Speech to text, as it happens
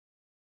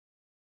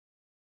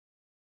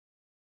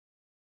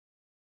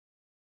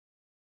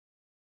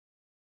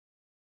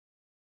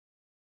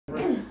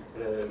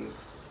And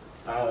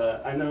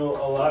I know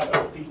a lot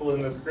of people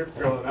in this group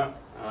growing up.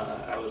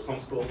 I was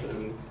homeschooled,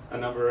 and a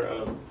number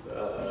of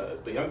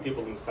the young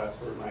people in this class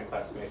were my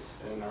classmates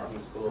in our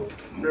homeschool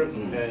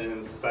groups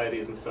and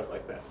societies and stuff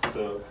like that.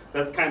 So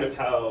that's kind of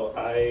how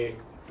I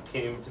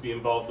came to be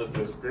involved with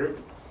this group.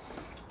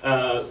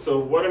 So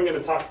what I'm going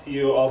to talk to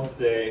you all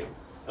today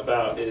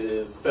about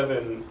is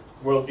 7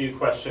 worldview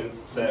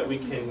questions that we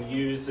can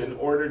use in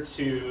order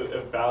to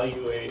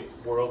evaluate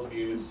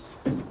worldviews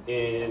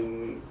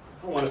in,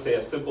 I don't want to say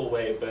a simple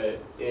way,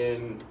 but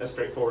in a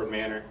straightforward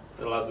manner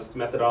that allows us to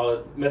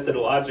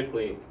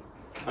methodologically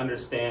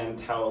understand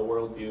how a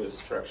worldview is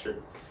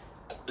structured.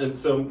 And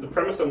so the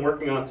premise I'm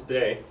working on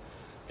today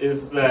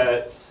is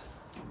that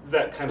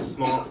kind of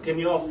small? Can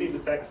you all see the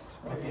text?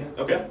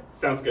 Okay,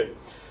 sounds good.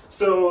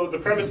 So the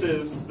premise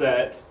is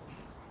that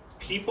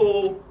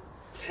people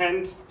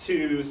tend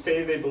to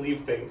say they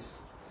believe things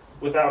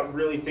without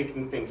really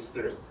thinking things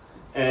through.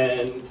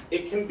 And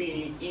it can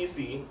be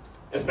easy,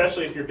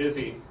 especially if you're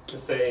busy, to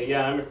say,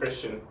 yeah, I'm a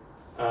Christian.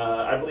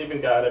 I believe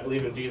in God, I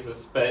believe in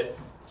Jesus, but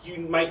you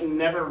might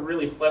never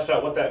really flesh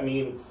out what that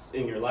means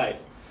in your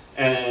life.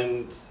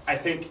 And I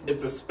think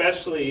it's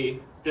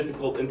especially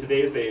difficult in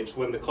today's age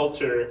when the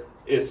culture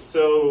is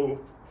so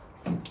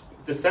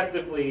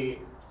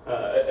deceptively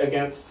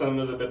against some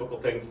of the biblical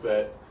things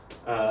that,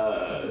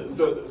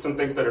 some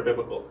things that are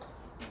biblical.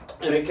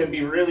 And it can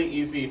be really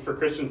easy for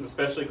Christians,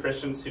 especially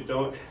Christians who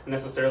don't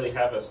necessarily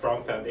have a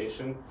strong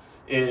foundation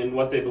in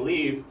what they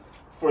believe,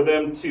 for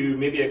them to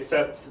maybe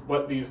accept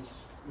what these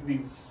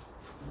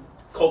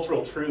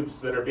cultural truths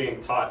that are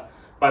being taught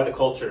by the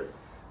culture.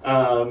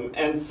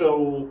 And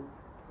so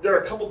there are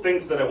a couple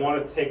things that I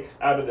want to take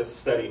out of this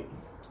study.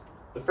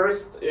 The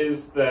first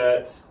is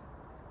that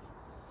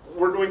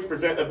we're going to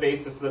present a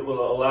basis that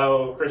will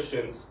allow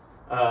Christians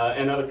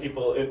and other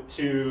people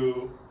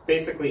to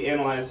basically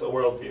analyze a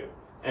worldview.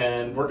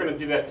 And we're going to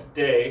do that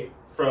today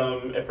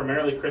from a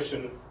primarily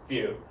Christian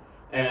view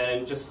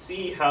and just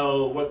see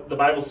what the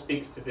Bible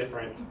speaks to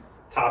different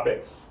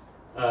topics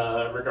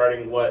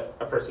regarding what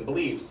a person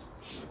believes.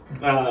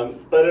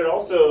 But it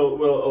also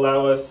will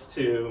allow us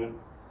to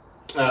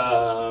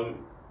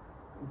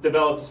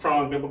develop a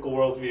strong biblical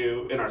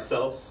worldview in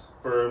ourselves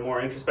for a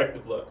more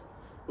introspective look.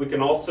 We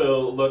can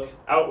also look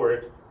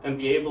outward and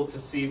be able to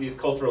see these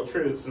cultural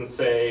truths and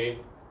say,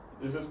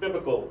 is this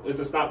biblical? Is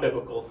this not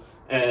biblical?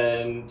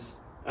 And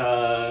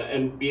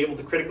be able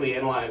to critically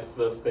analyze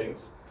those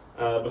things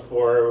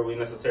before we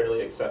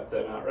necessarily accept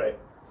them outright.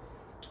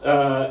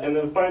 And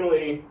then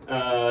finally,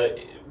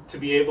 to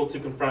be able to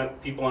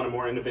confront people on a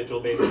more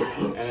individual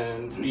basis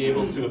and to be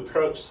able to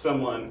approach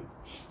someone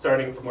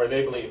starting from where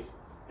they believe.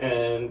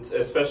 And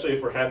especially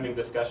if we're having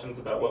discussions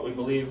about what we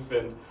believe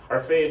and our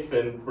faith,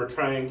 and we're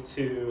trying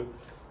to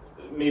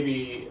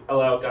maybe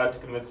allow God to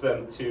convince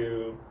them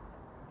to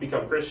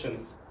become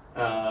Christians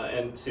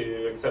and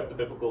to accept the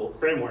biblical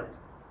framework.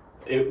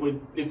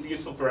 It's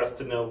useful for us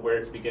to know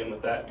where to begin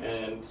with that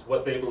and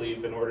what they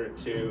believe in order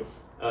to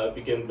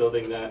begin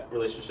building that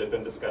relationship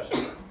and discussion.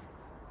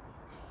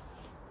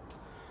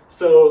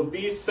 So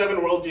these 7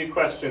 worldview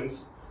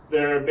questions,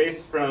 they're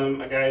based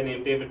from a guy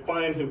named David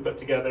Quine, who put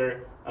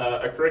together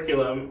a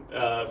curriculum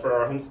for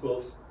our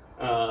homeschools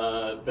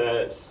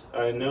that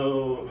I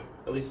know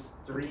at least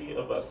 3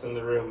 of us in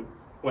the room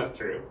went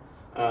through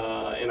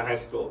in high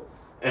school.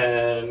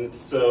 And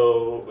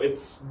so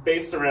it's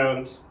based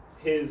around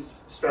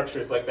his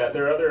structures like that.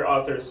 There are other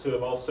authors who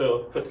have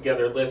also put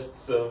together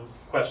lists of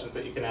questions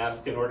that you can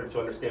ask in order to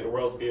understand a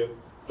worldview,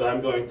 but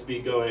I'm going to be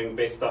going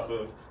based off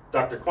of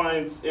Dr.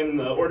 Quine's in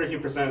the order he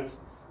presents,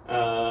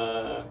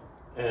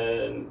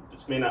 and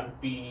which may not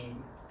be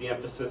the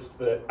emphasis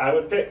that I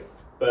would pick,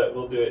 but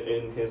we'll do it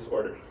in his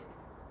order.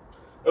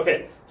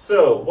 Okay,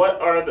 so what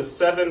are the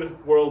 7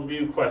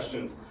 worldview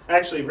questions?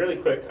 Actually, really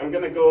quick, I'm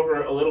going to go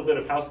over a little bit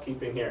of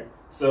housekeeping here.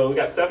 So we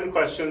got 7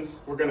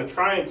 questions. We're going to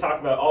try and talk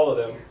about all of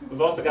them.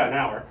 We've also got an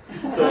hour.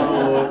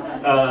 So,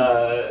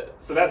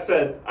 so that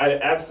said, I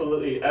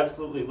absolutely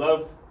would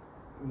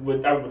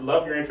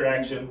love your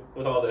interaction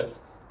with all this.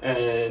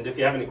 And if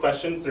you have any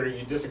questions or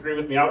you disagree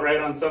with me outright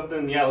on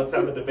something, yeah, let's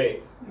have a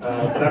debate.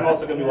 But I'm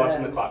also going to be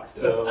watching the clock.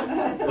 So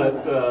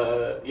let's,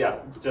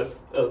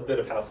 just a bit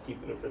of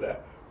housekeeping for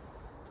that.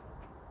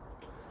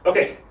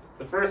 Okay,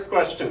 the first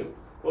question,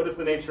 what is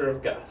the nature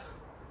of God?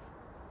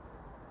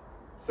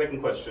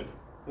 Second question,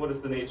 what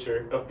is the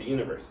nature of the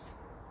universe?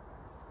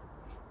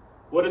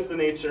 What is the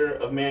nature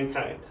of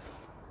mankind?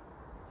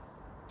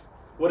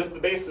 What is the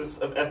basis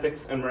of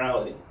ethics and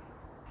morality?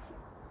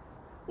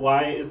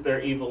 Why is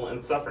there evil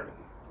and suffering?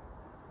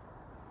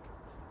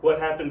 What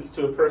happens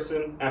to a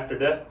person after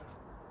death?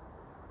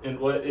 And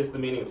what is the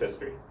meaning of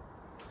history?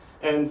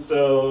 And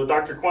so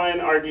Dr.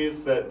 Quine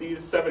argues that these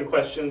 7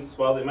 questions,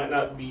 while they might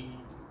not be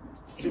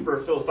super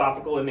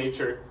philosophical in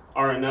nature,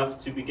 are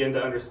enough to begin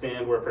to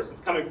understand where a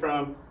person's coming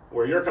from,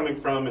 where you're coming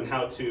from, and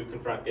how to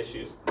confront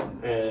issues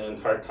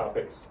and hard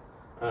topics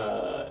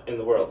in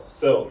the world.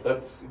 So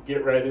let's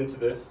get right into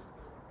this.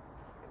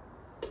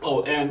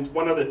 Oh, and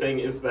one other thing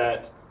is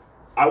that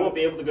I won't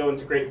be able to go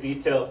into great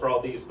detail for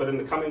all these, but in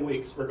the coming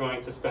weeks, we're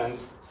going to spend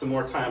some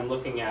more time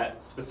looking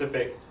at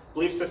specific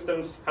belief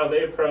systems, how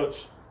they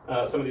approach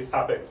some of these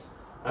topics.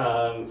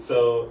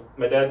 So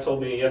my dad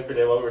told me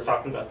yesterday while we were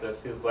talking about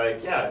this, he's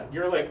like, yeah,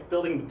 you're like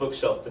building the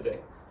bookshelf today.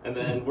 And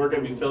then we're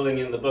going to be filling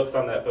in the books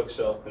on that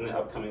bookshelf in the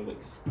upcoming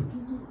weeks.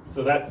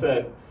 So that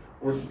said,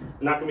 we're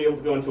not going to be able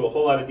to go into a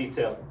whole lot of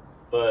detail,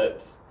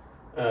 but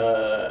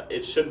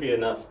it should be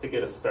enough to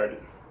get us started.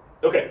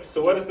 Okay,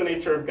 so what is the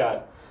nature of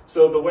God?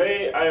 So the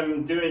way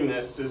I'm doing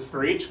this is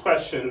for each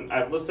question,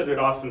 I've listed it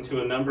off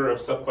into a number of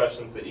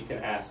sub-questions that you can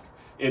ask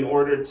in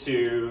order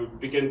to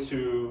begin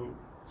to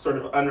sort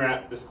of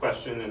unwrap this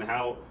question and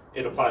how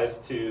it applies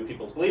to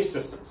people's belief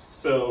systems.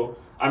 So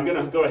I'm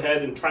going to go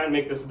ahead and try and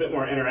make this a bit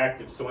more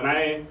interactive. So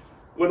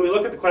when we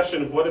look at the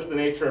question, what is the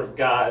nature of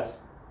God,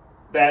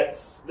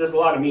 there's a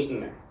lot of meat in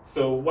there.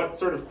 So what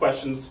sort of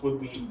questions would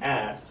we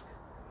ask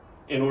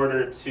in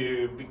order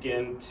to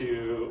begin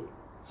to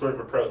sort of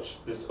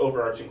approach this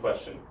overarching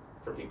question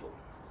for people?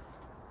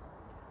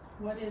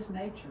 What is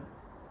nature?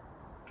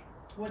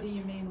 What do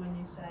you mean when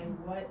you say,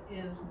 what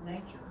is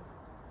nature?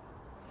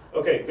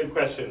 Okay, good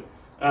question.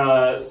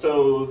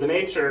 So the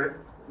nature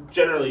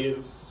generally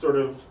is sort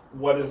of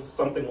what is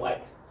something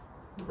like,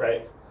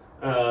 right?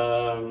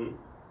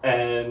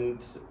 And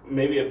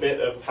maybe a bit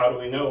of how do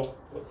we know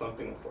what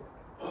something is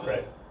like,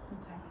 right?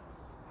 Okay.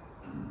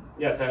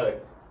 Yeah, Tyler.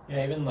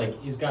 Yeah, even like,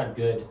 is God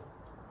good?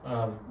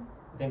 I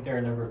think there are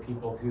a number of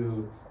people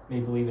who may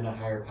believe in a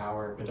higher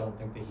power, but don't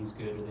think that he's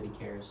good or that he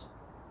cares.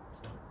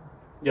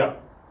 Yeah,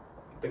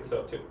 I think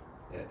so too.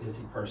 Yeah, is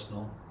he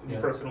personal? Is he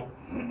personal?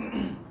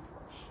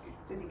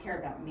 Does he care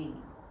about me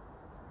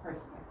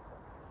personally?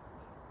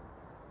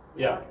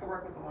 Yeah. I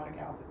work with a lot of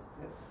gals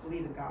that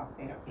believe in God, but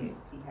they don't think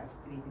he has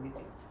anything to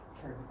do,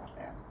 cares about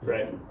that.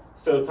 Right.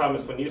 So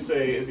Thomas, when you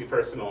say is he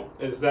personal,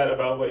 is that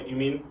about what you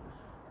mean?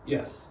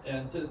 Yes,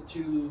 and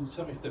to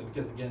some extent,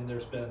 because again,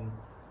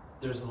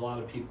 there's a lot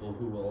of people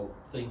who will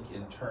think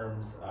in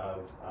terms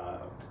of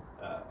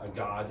a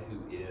God who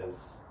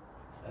is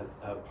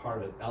a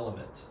part of an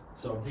element.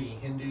 So I'm thinking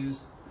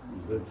Hindus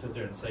would sit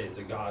there and say it's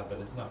a God, but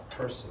it's not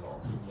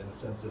personal in the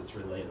sense that it's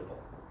relatable.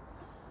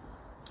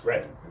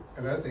 Right.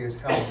 Another thing is,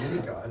 how many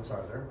gods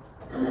are there?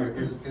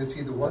 Is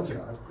he the one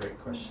God? Great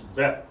question.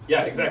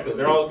 Yeah, exactly.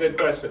 They're all good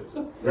questions.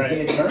 Right.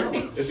 Is he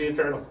eternal? Is he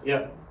eternal?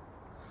 Yeah.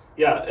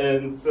 Yeah,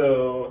 and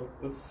so,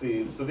 let's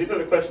see. So these are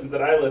the questions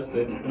that I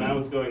listed when I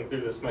was going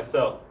through this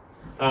myself.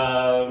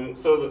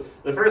 So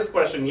the first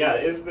question,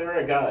 is there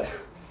a God?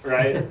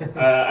 Right?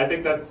 I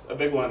think that's a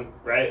big one,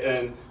 right?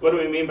 And what do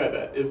we mean by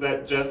that? Is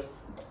that just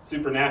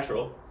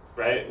supernatural,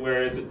 right?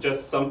 Where is it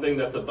just something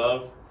that's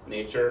above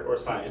nature or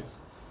science?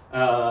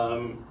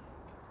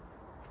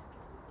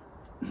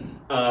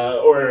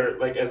 Or,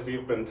 like, as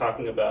you've been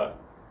talking about,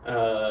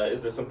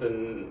 is there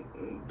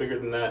something bigger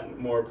than that,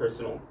 more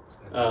personal?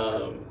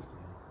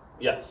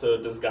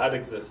 So does God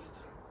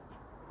exist?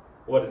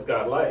 What is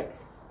God like?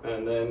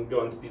 And then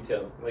go into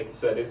detail. Like you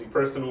said, is he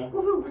personal?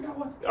 Woohoo, I got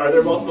one. Are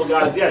there multiple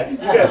gods? Yeah, you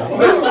guys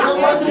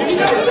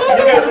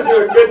are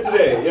doing good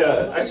today.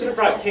 Yeah, I should have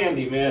brought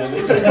candy, man.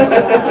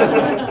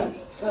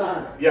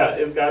 Yeah,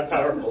 is God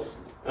powerful?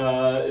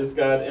 Is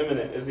God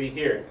immanent? Is he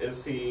here?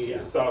 Is he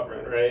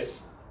sovereign, right?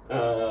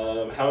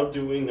 How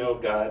do we know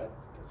God?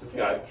 Does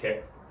God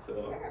care?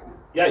 So,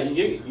 yeah,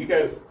 you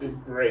guys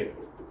did great.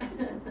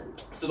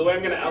 So the way I'm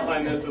going to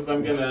outline this is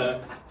I'm going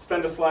to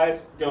spend a slide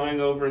going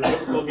over the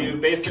biblical view,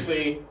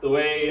 basically the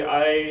way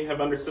I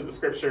have understood the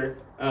scripture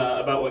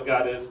about what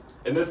God is.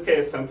 In this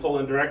case, I'm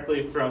pulling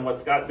directly from what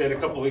Scott did a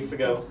couple weeks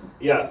ago.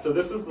 Yeah, so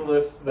this is the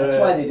list that...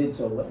 That's why they did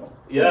so little.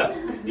 Yeah,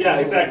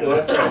 exactly,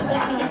 that's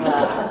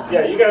right.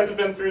 Yeah, you guys have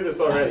been through this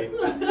already.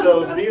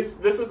 So this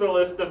is a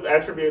list of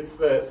attributes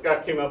that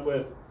Scott came up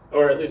with,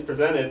 or at least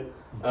presented,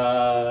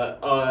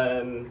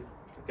 on,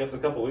 I guess, a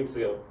couple weeks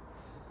ago.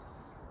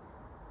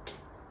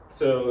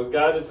 So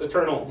God is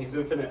eternal, he's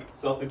infinite,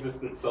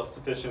 self-existent,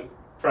 self-sufficient,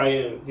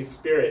 triune, he's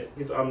spirit,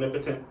 he's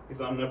omnipotent, he's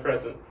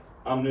omnipresent,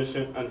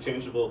 omniscient,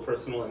 unchangeable,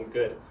 personal, and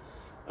good.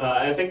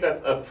 I think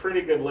that's a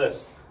pretty good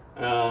list.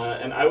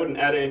 And I wouldn't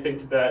add anything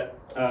to that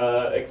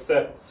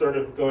except sort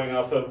of going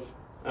off of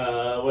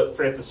what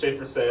Francis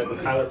Schaeffer said and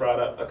Tyler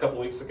brought up a couple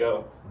weeks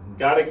ago.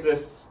 God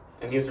exists,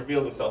 and he has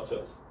revealed himself to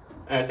us.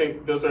 And I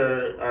think those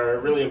are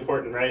really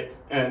important, right?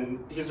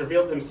 And he's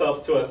revealed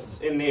himself to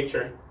us in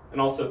nature and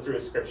also through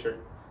his scripture.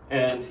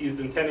 And he's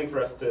intending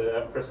for us to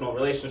have a personal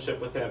relationship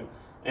with him,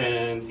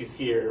 and he's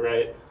here,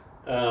 right?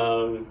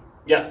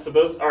 So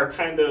those are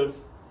kind of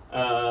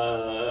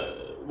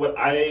what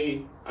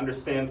I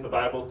understand the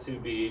Bible to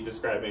be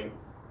describing,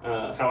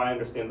 how I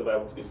understand the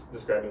Bible to be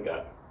describing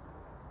God.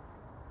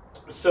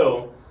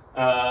 So,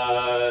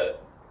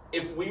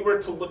 if we were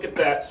to look at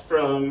that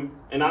from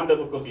a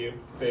non-biblical view,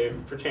 say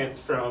perchance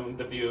from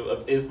the view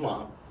of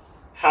Islam,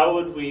 how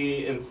would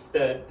we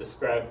instead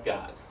describe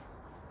God?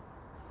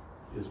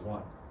 He is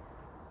one.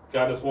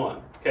 God is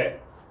one. Okay.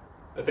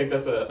 I think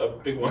that's a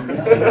big one.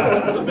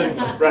 That's a big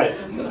one. Right.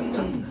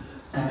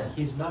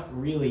 He's not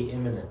really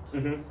immanent.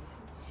 Mm-hmm.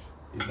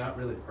 He's not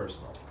really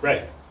personal.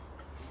 Right.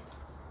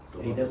 So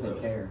He one of doesn't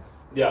those. care.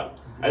 Yeah,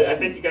 I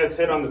think you guys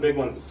hit on the big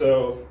ones.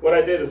 So what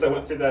I did is I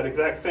went through that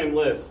exact same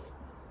list.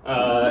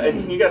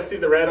 And can you guys see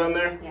the red on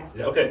there? Yeah.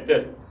 Yeah. Okay,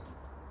 good.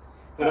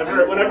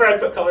 Whenever I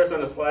put colors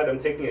on a slide, I'm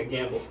taking a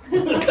gamble.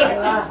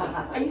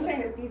 Are you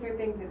saying that these are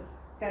things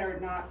that are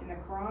not in the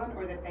Quran,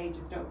 or that they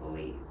just don't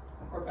believe,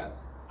 or both?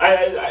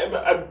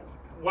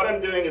 What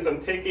I'm doing is I'm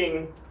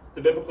taking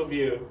the biblical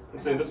view. I'm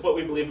saying this is what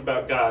we believe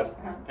about God,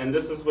 and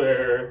this is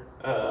where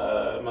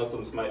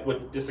Muslims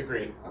would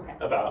disagree Okay.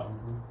 about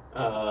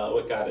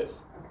what God is.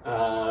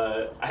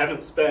 I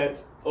haven't spent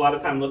a lot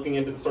of time looking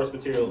into the source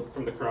material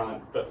from the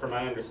Quran, but from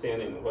my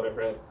understanding of what I've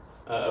read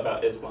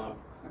about Islam,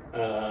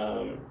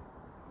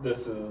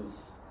 this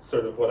is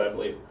sort of what I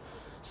believe.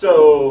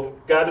 So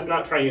God is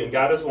not triune.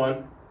 God is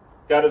one.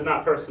 God is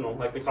not personal,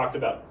 like we talked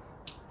about.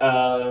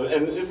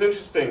 And it's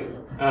interesting.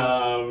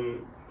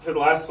 For the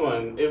last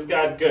one, is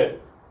God good?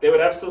 They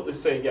would absolutely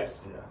say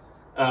yes.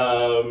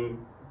 Yeah.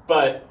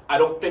 But I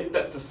don't think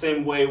that's the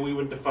same way we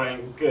would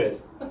define good.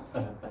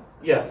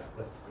 Yeah.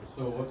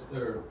 So what's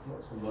the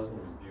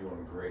Muslims' view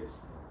on grace?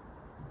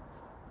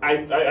 I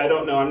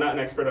don't know. I'm not an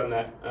expert on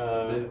that.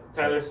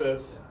 Tyler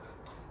says.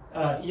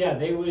 Yeah,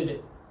 they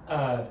would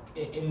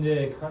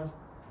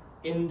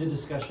in the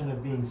discussion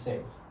of being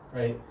saved,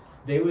 right?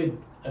 They would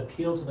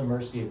appeal to the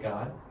mercy of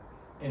God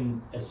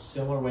in a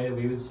similar way that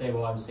we would say,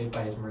 "Well, I'm saved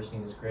by His mercy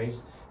and His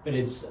grace." But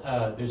it's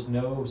there's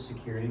no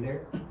security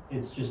there.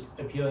 It's just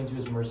appealing to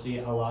His mercy.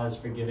 Allah is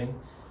forgiving,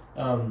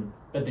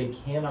 but they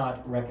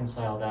cannot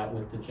reconcile that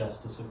with the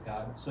justice of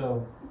God.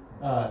 So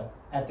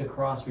at the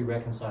cross, we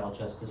reconcile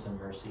justice and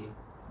mercy,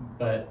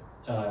 but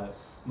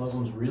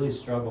Muslims really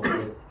struggle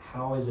with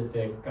how is it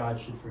that God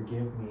should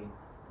forgive me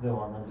though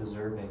I'm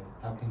undeserving?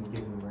 How can He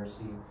give me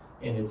mercy?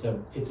 And it's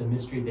a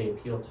mystery they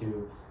appeal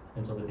to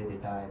until the day they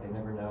die. They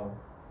never know.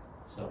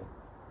 So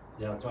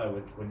Yeah, that's why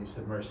when you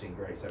said mercy and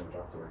grace, I would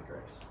drop the word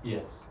grace.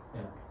 yes,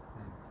 yeah.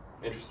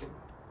 Interesting.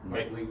 Not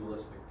Right.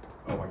 legalistic.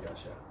 Oh my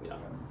gosh, yeah.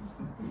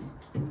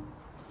 Yeah.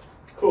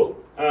 Cool.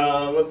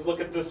 Let's look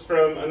at this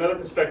from another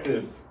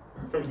perspective,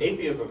 from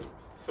atheism.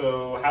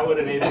 So how would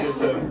an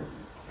atheism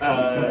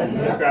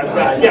describe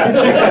God? Yeah,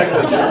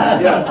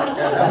 exactly.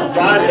 Yeah.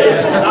 God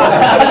is not.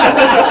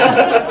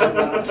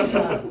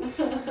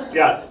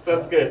 Yeah, so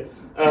that's good.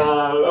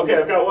 Okay,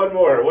 I've got one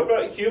more. What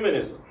about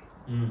humanism?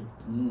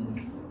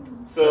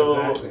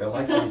 So Exactly. I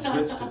like how you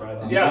switched it right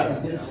on.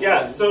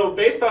 yeah. So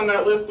based on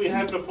that list we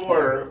had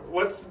before,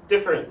 what's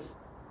different?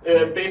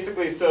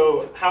 Basically,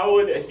 so how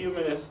would a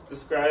humanist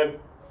describe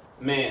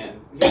man,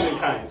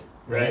 humankind,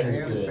 right? That's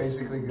Man is good.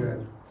 basically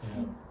good.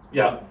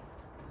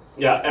 Yeah,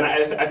 and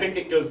I think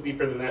it goes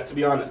deeper than that, to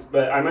be honest.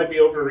 But I might be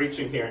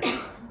overreaching here.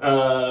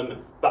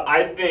 But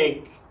I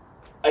think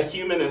a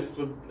humanist,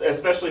 would,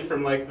 especially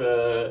from like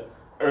the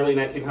early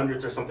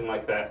 1900s or something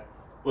like that,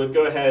 would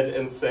go ahead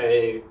and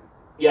say,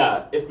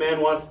 yeah, if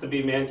man wants to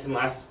be, man can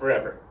last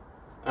forever.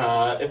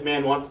 If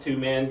man wants to,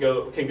 man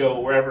can go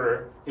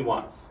wherever he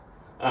wants.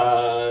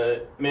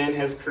 Man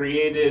has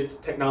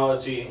created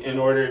technology in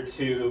order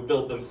to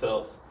build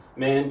themselves.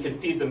 Man can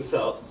feed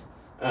themselves.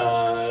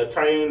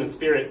 Triune and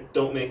spirit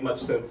don't make much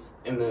sense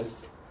in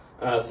this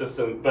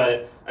system,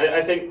 but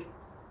I think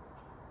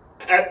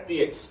at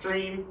the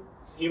extreme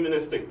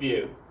humanistic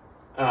view,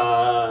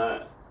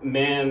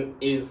 man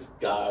is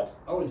God.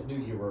 I always knew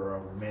you were a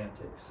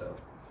romantic, so.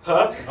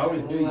 Huh? I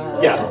always knew you were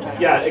a Yeah, romantic.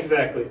 yeah,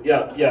 exactly.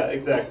 Yeah,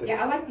 exactly.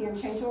 Yeah, I like the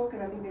unchangeable,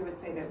 because I think they would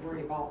say that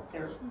we're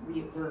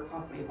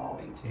constantly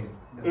evolving too.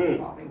 That we're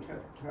evolving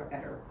to a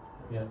better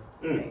Yeah.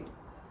 state.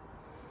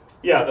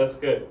 Yeah, that's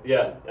good.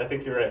 Yeah, I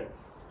think you're right.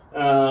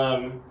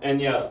 And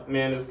yeah,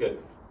 man is good.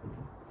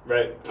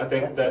 Right? I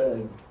think that's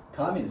a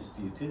communist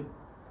view too.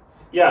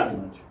 yeah,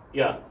 Pretty much.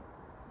 yeah.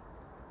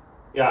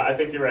 Yeah, I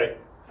think you're right.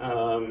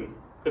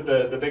 But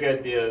the big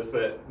idea is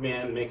that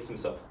man makes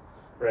himself,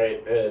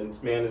 right?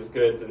 And man is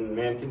good, and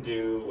man can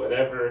do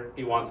whatever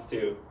he wants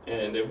to.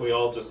 And if we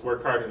all just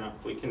work hard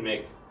enough, we can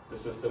make the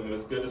system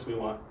as good as we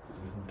want,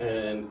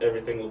 and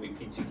everything will be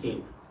peachy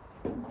keen.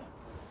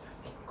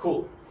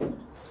 Cool.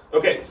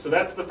 Okay, so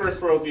that's the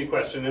first worldview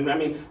question. And I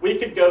mean, we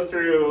could go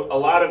through a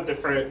lot of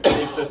different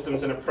belief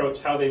systems and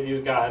approach how they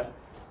view God.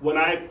 When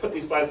I put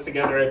these slides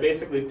together, I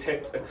basically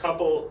picked a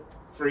couple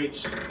for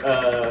each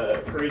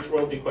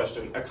worldview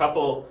question, a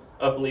couple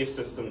of belief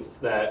systems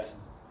that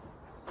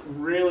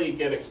really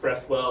get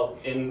expressed well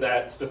in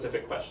that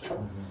specific question.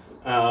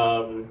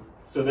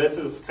 So this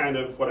is kind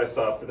of what I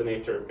saw for the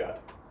nature of God.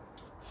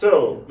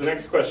 So the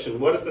next question,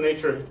 what is the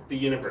nature of the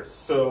universe?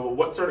 So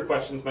what sort of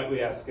questions might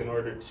we ask in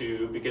order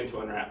to begin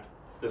to unwrap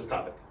this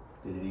topic?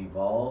 Did it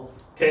evolve?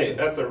 Okay,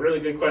 that's a really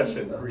good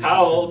question.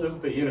 How old is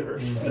the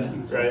universe,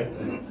 right?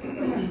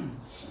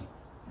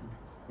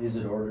 Is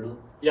it orderly?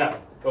 Yeah,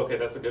 okay,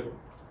 that's a good one.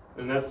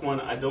 And that's one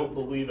I don't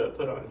believe I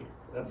put on here.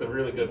 That's a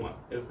really good one.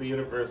 Is the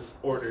universe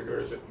ordered or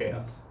is it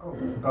chaos? Oh,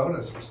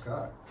 bonus for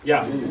Scott.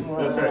 Yeah,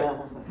 that's right.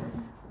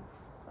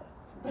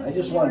 I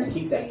just wanted to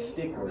keep that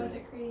sticker. Or was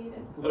it created?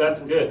 Well,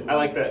 that's good. I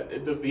like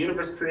that. Does the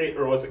universe create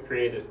or was it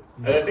created?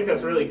 I think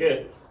that's really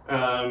good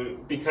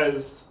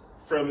because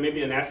from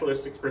maybe a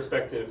naturalistic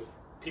perspective,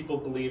 people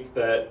believe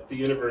that the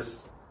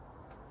universe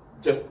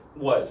just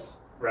was,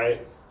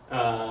 right?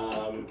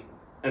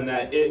 And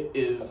that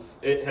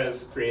it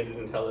has created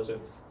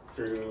intelligence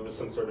through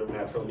some sort of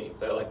natural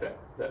means. I like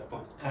that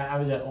point. I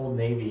was at Old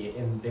Navy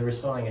and they were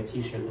selling a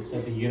T-shirt that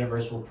said "The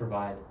universe will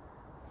provide,"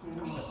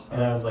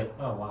 and I was like,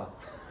 "Oh wow."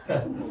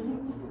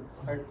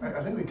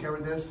 I think we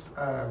covered this,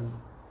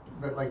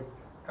 but like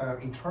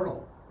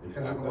eternal.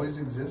 Has it always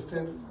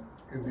existed?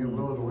 And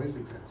will it always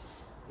exist?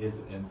 Is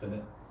it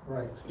infinite?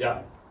 Right.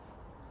 Yeah.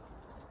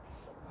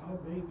 How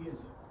big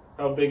is it?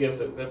 How big is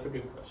it? That's a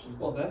good question.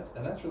 Well, that's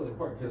really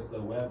important because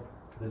the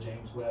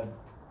James Webb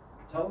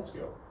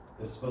telescope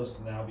is supposed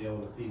to now be able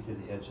to see to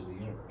the edge of the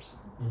universe.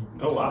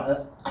 Oh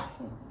wow.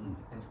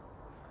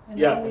 And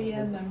Yeah. are we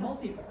in the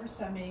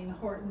multiverse? I mean,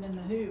 Horton and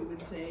the Who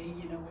would say,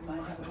 we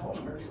might have a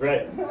multiverse.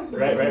 Right.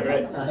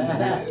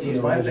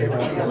 It's my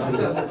favorite.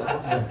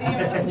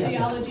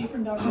 Theology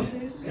from Dr.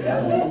 Seuss?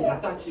 I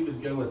thought she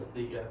would go with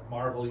the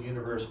Marvel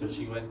universe, but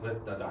she went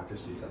with Dr.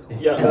 Seuss. That's awesome.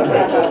 Yeah,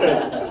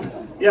 that's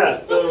it. Yeah,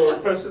 so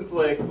questions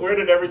like, where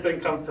did everything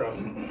come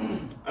from?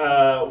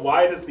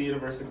 Why does the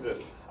universe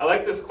exist? I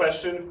like this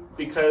question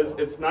because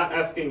it's not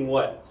asking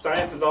what.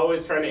 Science is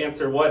always trying to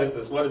answer, what is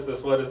this, what is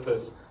this, what is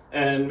this?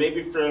 And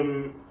maybe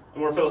from a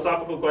more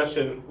philosophical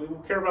question, we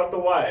care about the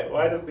why.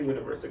 Why does the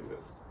universe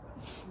exist?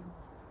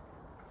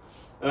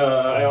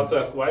 I also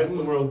ask, why is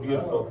the world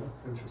beautiful? Oh,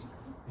 that's interesting.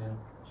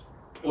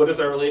 What is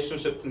our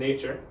relationship to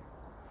nature?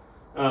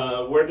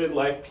 Where did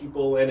life,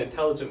 people, and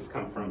intelligence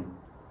come from?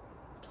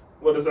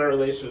 What is our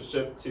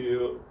relationship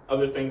to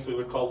other things we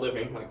would call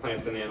living, like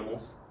plants and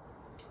animals?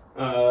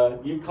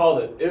 You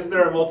called it. Is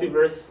there a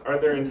multiverse? Are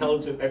there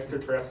intelligent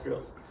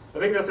extraterrestrials? I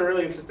think that's a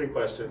really interesting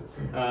question.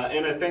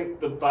 And I think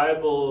the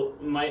Bible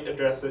might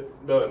address it,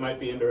 though it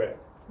might be indirect.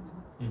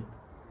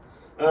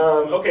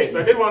 Okay, so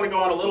I did want to go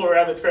on a little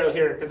rabbit trail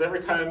here, because every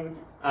time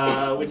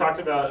we talked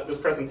about this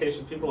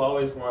presentation, people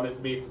always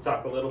wanted me to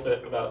talk a little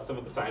bit about some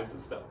of the science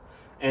and stuff.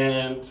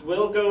 And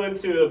we'll go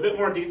into a bit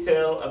more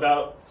detail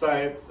about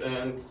science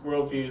and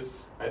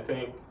worldviews, I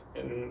think,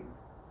 in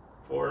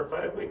 4 or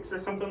 5 weeks or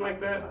something like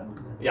that.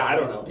 Yeah, I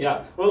don't know.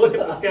 Yeah, we'll look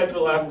at the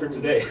schedule after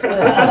today.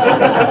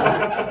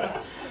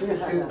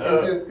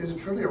 Is it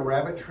truly a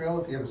rabbit trail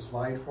if you have a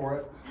slide for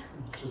it?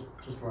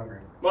 Just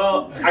wondering.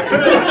 Well, I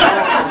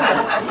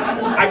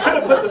could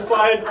have put the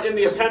slide in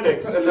the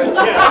appendix, and then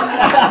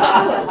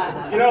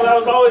that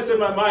was always in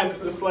my mind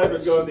that the slide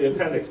would go in the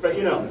appendix. But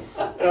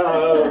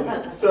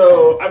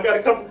so I've got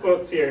a couple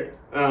quotes here,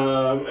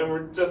 and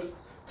we're just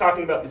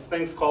talking about these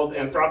things called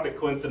anthropic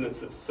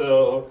coincidences.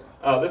 So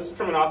this is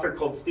from an author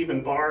called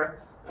Stephen Barr.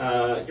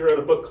 He wrote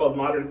a book called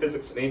Modern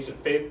Physics and Ancient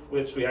Faith,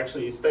 which we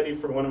actually studied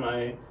for one of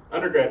my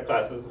undergrad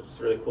classes, which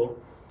is really cool.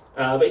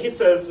 But he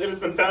says, it has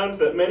been found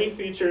that many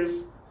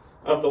features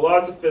of the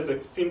laws of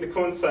physics seem to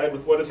coincide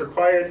with what is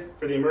required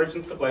for the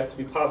emergence of life to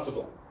be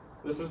possible.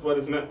 This is what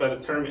is meant by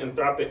the term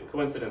anthropic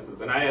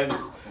coincidences. And I added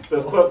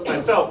those quotes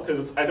myself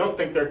because I don't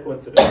think they're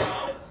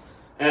coincidences.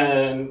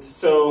 And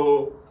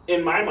so,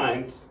 in my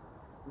mind,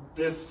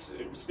 this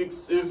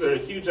is a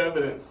huge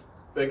evidence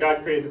that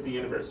God created the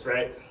universe,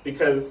 right?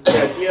 Because the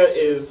idea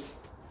is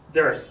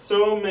there are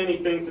so many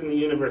things in the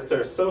universe that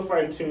are so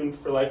fine-tuned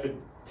for life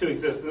to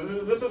exist.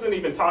 This isn't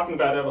even talking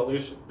about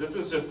evolution. This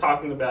is just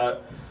talking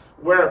about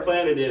where a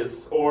planet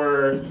is,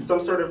 or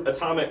some sort of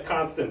atomic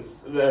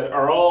constants that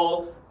are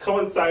all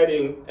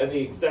coinciding at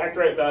the exact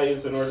right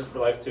values in order for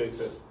life to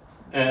exist.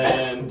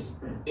 And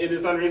it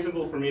is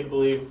unreasonable for me to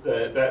believe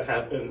that that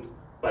happened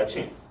by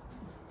chance.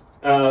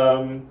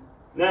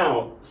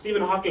 Now,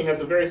 Stephen Hawking has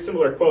a very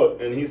similar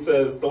quote, and he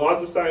says, the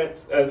laws of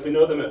science, as we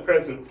know them at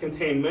present,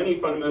 contain many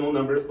fundamental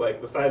numbers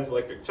like the size of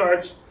electric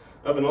charge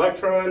of an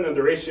electron and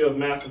the ratio of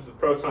masses of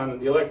proton and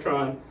the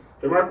electron.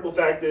 The remarkable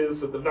fact is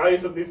that the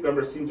values of these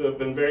numbers seem to have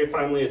been very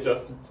finely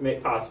adjusted to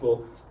make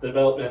possible the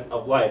development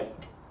of life.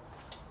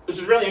 Which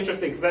is really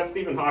interesting because that's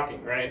Stephen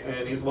Hawking, right?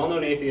 And he's a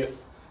well-known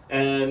atheist.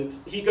 And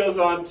he goes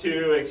on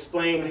to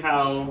explain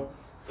how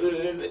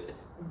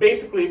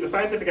basically the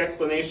scientific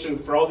explanation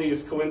for all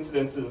these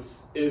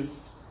coincidences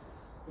is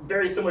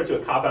very similar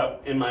to a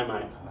cop-out in my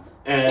mind.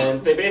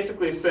 And they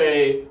basically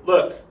say,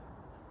 look,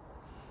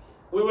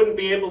 we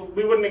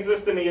wouldn't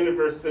exist in a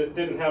universe that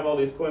didn't have all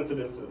these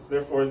coincidences.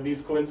 Therefore,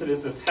 these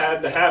coincidences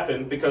had to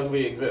happen because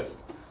we exist.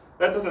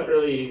 That doesn't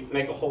really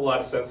make a whole lot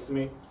of sense to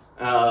me.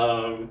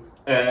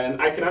 And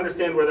I can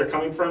understand where they're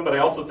coming from, but I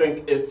also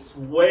think it's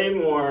way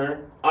more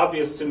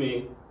obvious to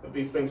me that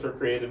these things were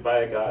created by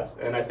a God.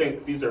 And I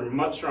think these are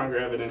much stronger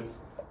evidence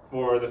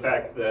for the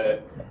fact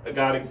that a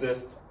God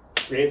exists,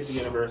 created the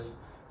universe,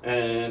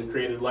 and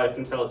created life,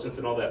 intelligence,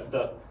 and all that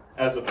stuff,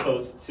 as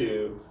opposed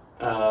to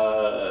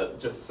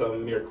just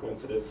some mere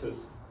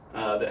coincidences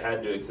that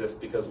had to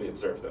exist because we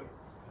observed them.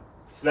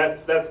 So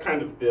that's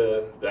kind of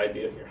the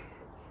idea here.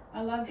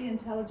 I love the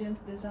intelligent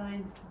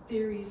design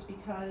theories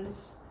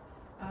because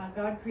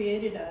God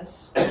created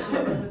us with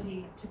the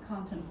ability to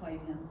contemplate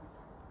Him,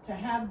 to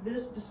have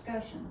this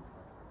discussion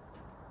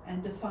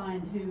and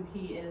define who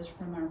He is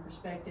from our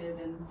perspective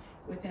and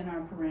within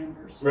our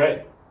parameters.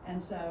 Right.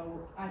 And so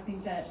I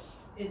think that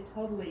it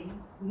totally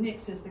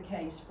nixes the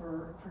case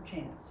for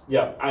chance.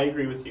 Yeah, I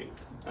agree with you,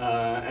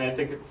 and I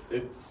think it's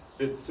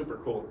super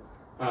cool.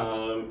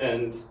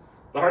 And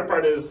the hard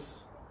part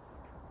is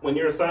when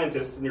you're a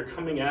scientist and you're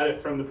coming at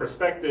it from the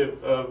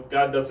perspective of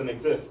God doesn't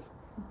exist.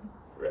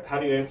 How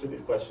do you answer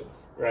these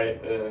questions,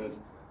 right? And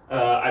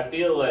I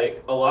feel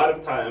like a lot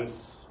of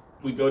times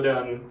we go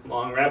down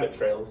long rabbit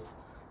trails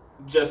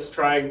just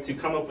trying to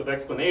come up with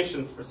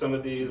explanations for some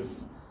of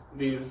these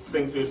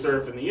things we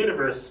observe in the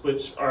universe,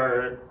 which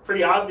are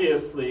pretty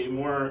obviously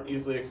more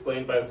easily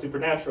explained by the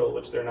supernatural,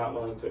 which they're not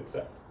willing to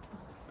accept.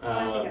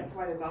 I think that's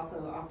why there's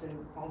also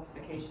often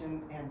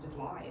falsification and just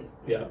lies.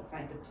 Yeah.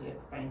 Scientists to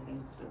explain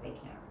things that they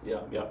can't.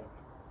 Yeah, yeah.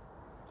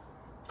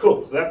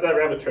 Cool, so that's that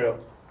rabbit trail.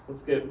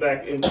 Let's get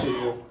back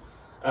into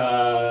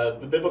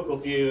the biblical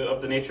view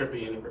of the nature of the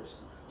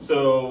universe.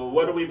 So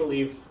what do we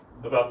believe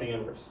about the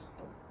universe?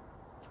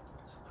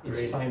 It's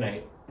Great.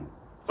 finite.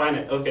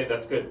 Finite, okay,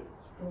 that's good.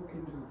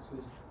 Spoken to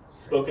existence.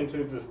 Spoken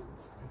to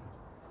existence.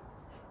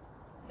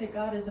 That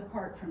God is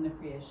apart from the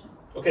creation.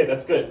 Okay,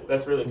 that's good.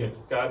 That's really good.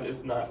 God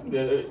is not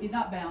He's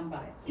not bound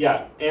by it.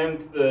 yeah, and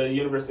the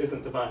universe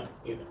isn't divine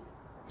either.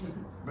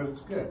 But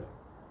it's good.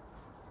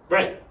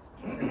 Right.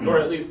 Or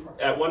at least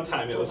at one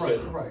time it was Right,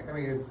 good. right. I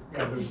mean,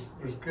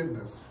 there's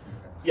goodness.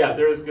 Yeah,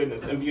 there is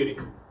goodness and beauty.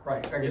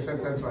 Right. I guess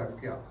that's right.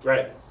 Yeah.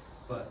 Right.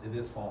 But it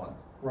is fallen.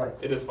 Right.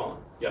 It is fallen.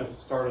 The Yes.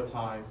 start of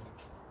time,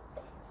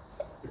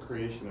 the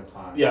creation of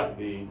time, Yeah.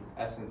 the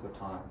essence of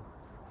time.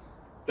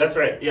 That's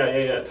right.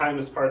 Yeah. Time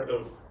is part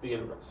of the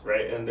universe,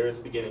 right? And there is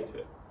a beginning to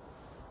it.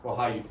 Well,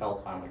 how you tell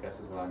time, I guess,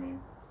 is what I mean.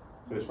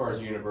 So as far as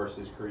the universe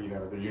is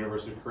created, the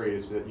universe is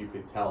created so that you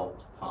could tell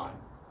time.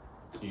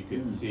 So you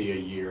could see a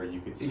year,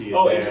 you could see a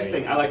Oh, day,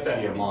 interesting. you I like could that.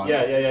 see a month.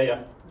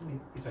 Yeah.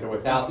 So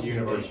without the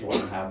universe, you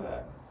wouldn't have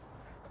that.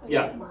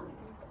 Yeah.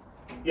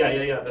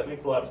 That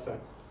makes a lot of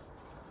sense.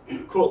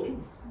 Cool.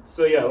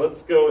 So yeah,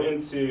 let's go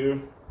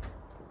into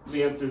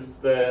the answers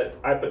that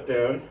I put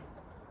down.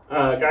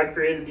 God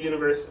created the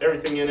universe,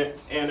 everything in it,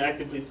 and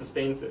actively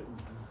sustains it.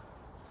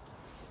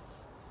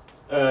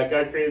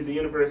 God created the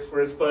universe for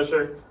his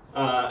pleasure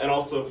and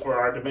also for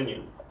our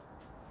dominion.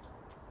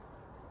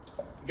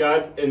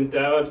 God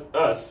endowed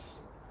us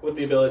with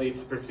the ability to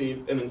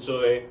perceive and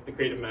enjoy the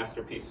creative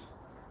masterpiece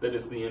that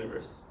is the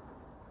universe.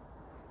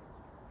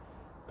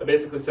 I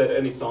basically said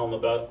any psalm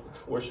about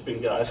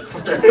worshiping God.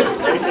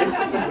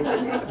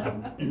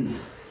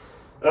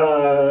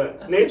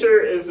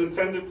 Nature is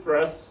intended for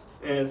us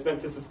and it's meant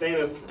to sustain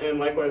us, and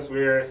likewise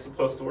we are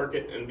supposed to work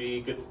it and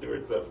be good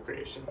stewards of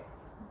creation.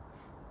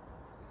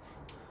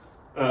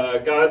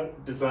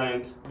 God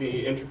designed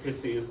the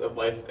intricacies of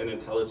life and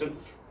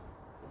intelligence.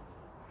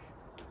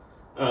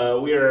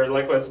 We are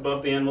likewise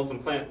above the animals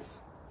and plants,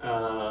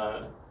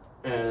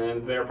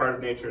 and they are part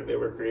of nature. They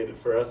were created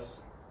for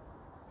us.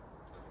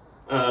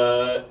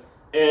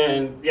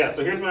 And yeah,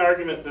 so here's my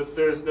argument that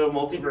there's no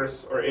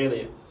multiverse or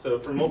aliens. So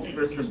from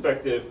multiverse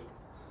perspective,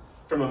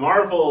 from a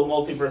Marvel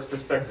multiverse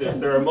perspective,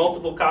 there are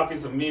multiple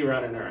copies of me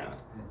running around,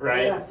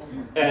 right?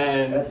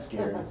 And That's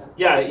scary.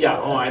 yeah.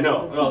 Oh, I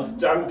know. Well,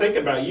 I'm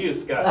thinking about you,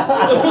 Scott.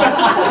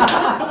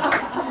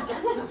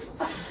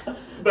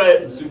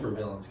 But The super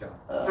villain, Scott.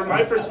 from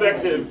my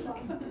perspective,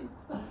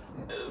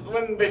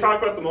 when they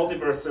talk about the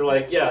multiverse, they're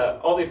like, yeah,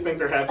 all these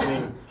things are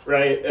happening,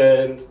 right?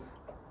 And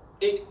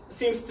it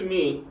seems to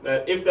me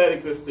that if that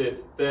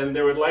existed, then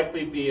there would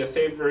likely be a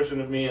saved version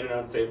of me and an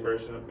unsaved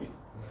version of me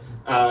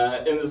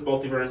in this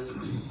multiverse.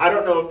 I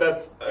don't know if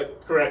that's a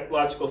correct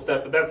logical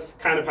step, but that's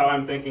kind of how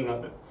I'm thinking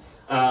of it.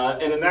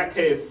 And in that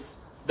case,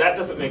 that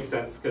doesn't make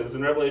sense, because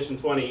in Revelation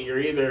 20, you're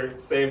either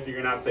saved or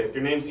you're not saved.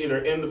 Your name's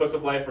either in the book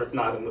of life or it's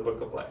not in the book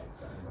of life.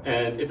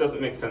 And it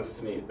doesn't make sense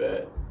to me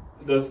that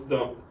those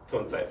don't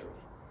coincide for me.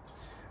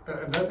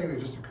 But another thing that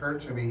just occurred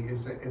to me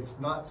is that it's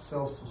not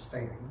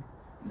self-sustaining,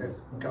 that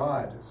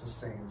God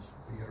sustains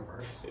the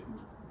universe.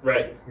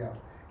 Right. Yeah.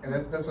 And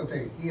that's one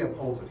thing. He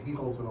upholds it. He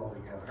holds it all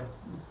together.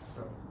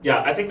 So.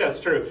 Yeah, I think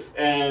that's true.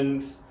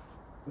 And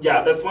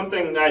yeah, that's one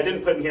thing that I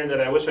didn't put in here that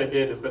I wish I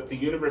did, is that the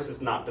universe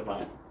is not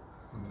divine.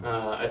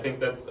 I think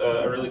that's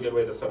a really good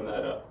way to sum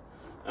that up.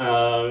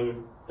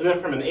 And then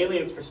from an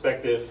alien's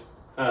perspective,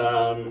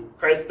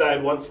 Christ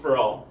died once for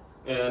all.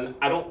 And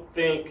I don't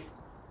think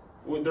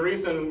the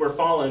reason we're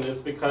fallen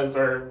is because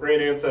our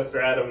great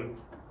ancestor Adam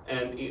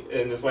and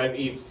his wife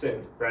Eve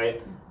sinned,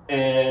 right?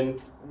 And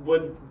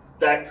would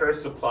that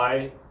curse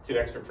apply to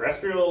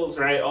extraterrestrials,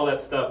 right? All that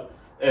stuff.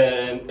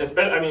 And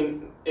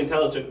especially,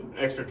 intelligent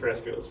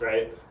extraterrestrials,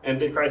 right? And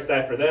did Christ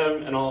die for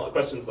them? And all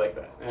questions like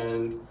that.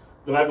 And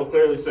the Bible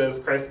clearly says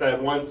Christ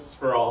died once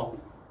for all.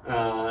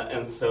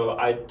 And so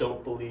I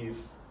don't believe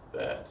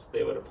that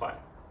they would apply.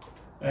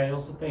 I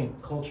also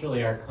think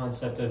culturally our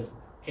concept of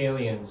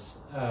aliens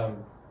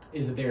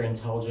is that they're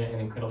intelligent and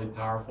incredibly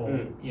powerful,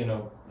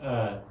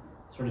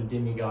 sort of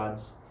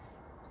demigods,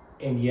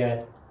 and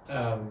yet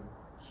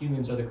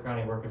humans are the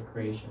crowning work of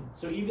creation.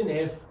 So even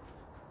if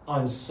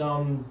on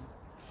some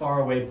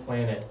faraway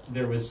planet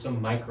there was some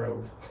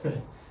microbe,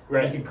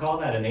 Right. you could call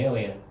that an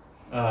alien,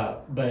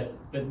 but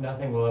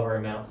nothing will ever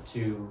amount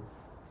to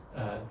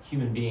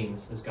human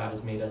beings as God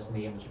has made us in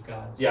the image of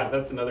God. So, Yeah,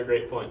 that's another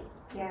great point.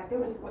 Yeah, there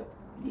was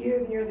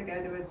years and years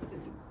ago, there was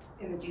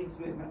in the Jesus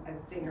movement a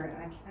singer, and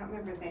I can't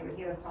remember his name, but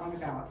he had a song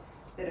about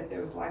that if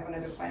there was life on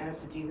other planets,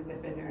 that Jesus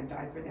had been there and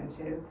died for them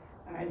too.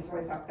 And I just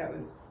always thought that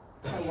was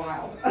so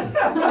wild.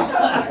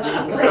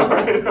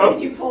 Where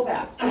did you pull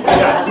that?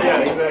 Yeah,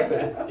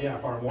 exactly. Yeah,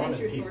 if our Cite Mormon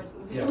your people,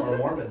 sources. yeah, if our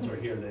Mormons were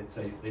here, they'd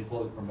say they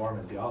pulled it from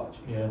Mormon theology.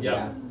 Yeah.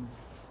 Yeah.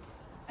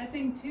 I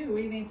think too,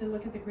 we need to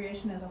look at the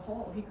creation as a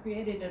whole. He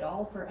created it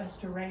all for us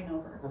to reign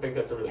over. I think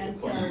that's a really And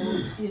good so,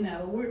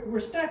 point. we're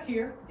stuck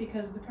here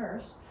because of the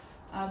curse.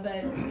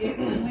 But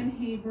when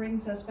he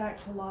brings us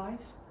back to life,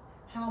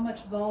 how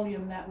much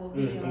volume that will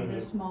be on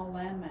this small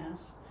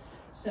landmass.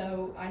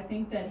 So I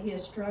think that he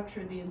has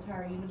structured the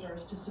entire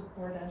universe to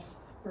support us,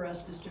 for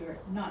us to steward,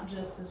 not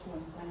just this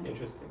one planet.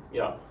 Interesting.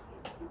 Yeah.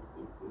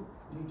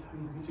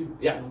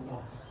 Yeah.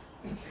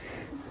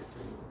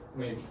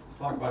 When you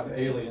talk about the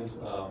aliens,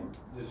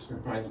 this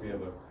reminds me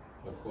of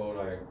a quote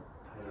I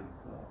heard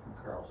from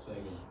Carl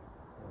Sagan.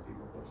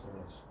 People put so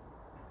much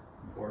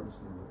importance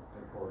in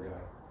the poor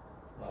guy.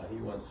 He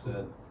once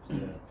said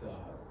that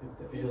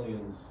if an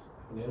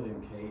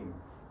alien came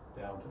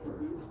down to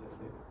Earth,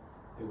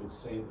 they would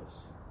save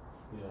us.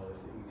 You know,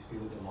 you see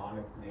the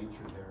demonic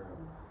nature there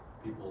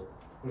of people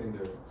putting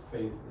their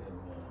faith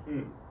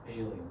in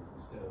aliens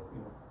instead of,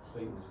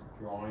 Satan's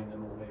drawing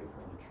them away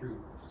from the truth,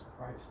 which is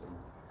Christ. And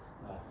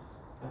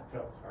I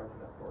felt sorry for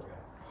that poor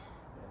guy.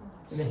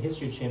 And the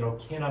History Channel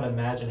cannot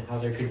imagine how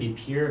there could be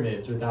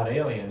pyramids without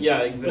aliens. Yeah,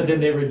 exactly. But then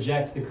they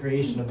reject the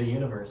creation of the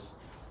universe.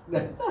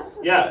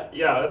 Yeah,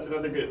 that's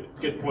another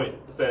good point.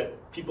 Is that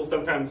people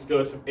sometimes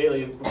go to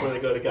aliens before they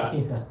go to God,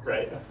 Yeah.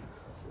 right?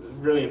 It's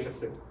really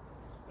interesting.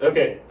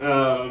 Okay,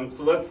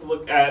 so let's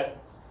look at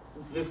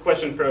this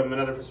question from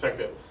another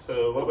perspective.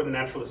 So, what would a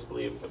naturalist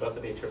believe about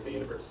the nature of the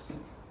universe?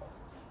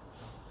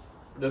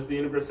 Does the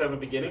universe have a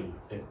beginning?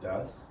 It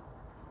does.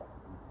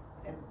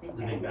 The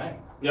The Big Bang.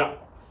 Yeah.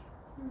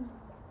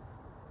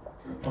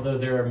 Although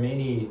there are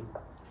many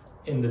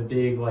in the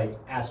big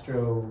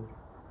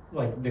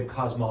the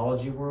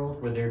cosmology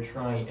world where they're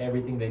trying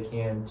everything they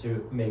can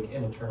to make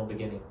an eternal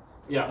beginning.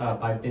 Yeah.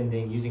 By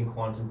using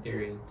quantum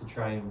theory to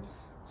try and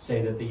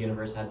say that the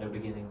universe had no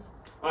beginnings.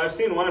 I've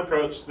seen one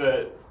approach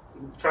that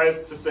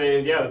tries to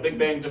say, the Big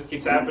Bang just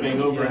keeps happening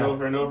over and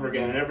over and over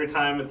again, and every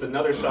time it's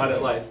another shot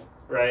at life,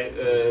 right?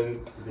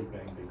 And The Big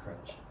Bang, Big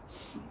Crunch.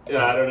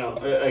 yeah, I don't know.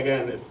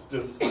 Again, it's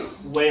just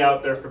way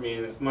out there for me,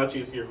 and it's much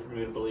easier for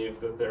me to believe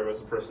that there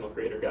was a personal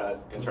creator God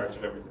in charge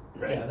of everything,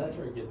 right? Yeah, that's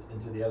where it gets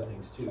into the other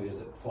things too.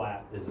 Is it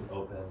flat? Is it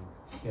open?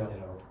 Yeah.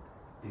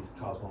 These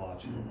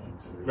cosmological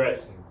things that are Right.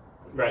 interesting.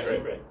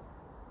 Right.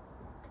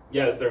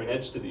 Yeah, is there an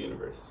edge to the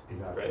universe?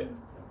 Exactly. Right.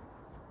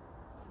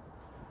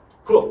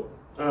 Cool.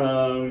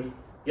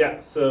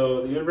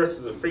 So the universe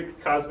is a freak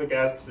cosmic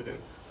accident.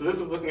 So this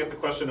is looking at the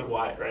question of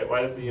why, right?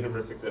 Why does the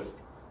universe exist?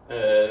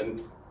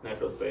 And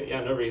naturalists say,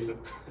 no reason.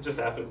 It just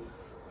happened.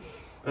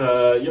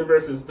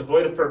 Universe is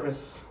devoid of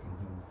purpose.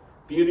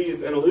 Beauty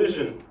is an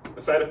illusion,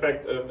 a side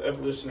effect of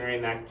evolutionary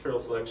and natural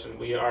selection.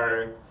 We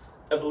are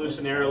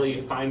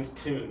evolutionarily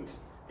fine-tuned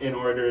in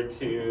order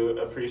to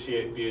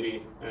appreciate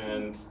beauty.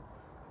 And,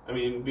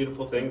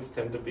 beautiful things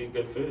tend to be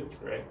good food,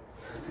 right?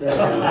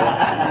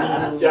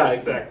 Yeah,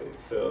 exactly.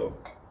 So,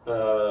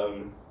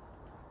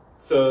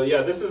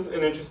 this is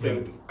an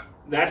interesting...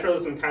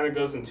 Naturalism kind of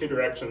goes in two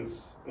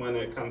directions when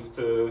it comes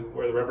to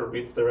where the rubber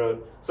meets the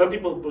road. Some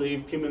people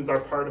believe humans are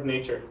part of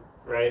nature,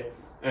 right?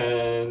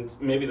 And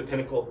maybe the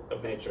pinnacle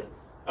of nature.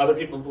 Other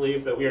people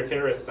believe that we are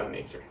terrorists on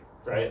nature,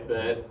 right?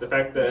 That the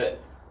fact that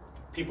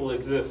people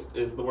exist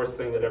is the worst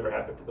thing that ever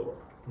happened to the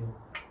world.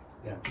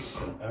 Yeah,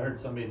 I heard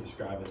somebody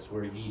describe us,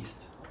 we're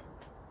yeast.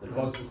 The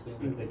closest thing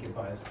that they can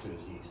find us to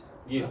is yeast.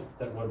 Yeast.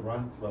 That would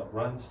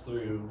runs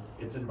through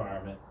its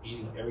environment,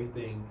 eating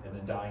everything and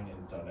then dying in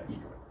its own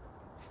excrement.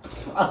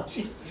 Oh,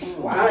 geez.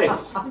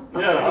 Nice.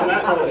 Yeah, on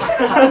that note.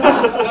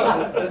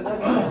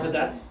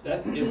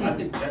 I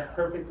think that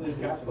perfectly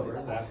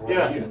encapsulates that worldview.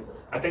 Yeah,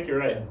 I think you're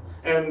right.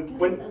 And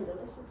when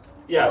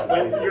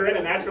you're in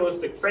a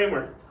naturalistic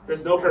framework,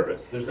 there's no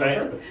purpose, There's no right?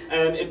 purpose.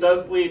 And it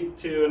does lead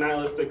to a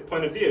nihilistic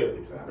point of view,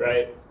 Exactly.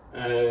 right?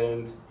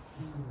 And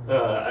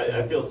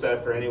I feel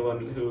sad for anyone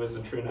who is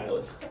a true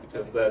nihilist,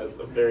 because that is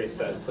a very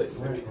sad place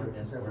to be.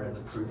 We're in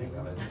the proving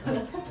of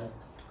it.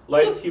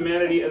 Life,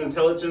 humanity, and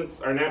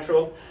intelligence are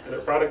natural, and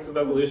they're products of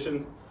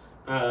evolution,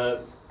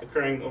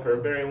 occurring over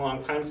a very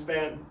long time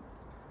span.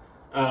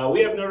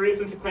 We have no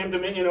reason to claim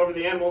dominion over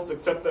the animals,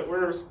 except that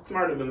we're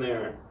smarter than they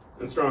are,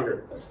 and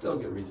stronger. That's still a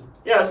good reason.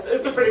 Yes,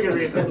 it's a pretty good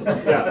reason.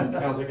 Yeah.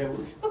 Sounds like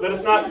evolution. But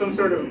it's not some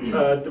sort of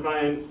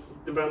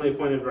divinely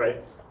appointed right.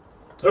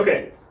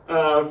 Okay,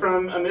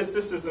 from a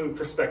mysticism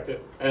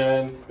perspective,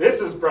 and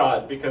this is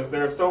broad because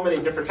there are so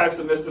many different types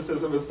of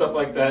mysticism and stuff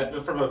like that,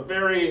 but from a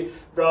very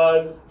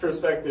broad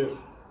perspective,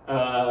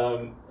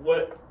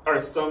 what are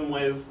some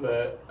ways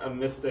that a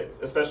mystic,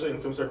 especially in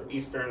some sort of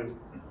Eastern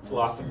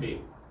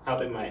philosophy, how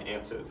they might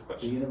answer this The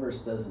question? universe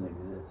doesn't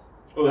exist.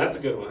 Oh, that's a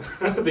good one.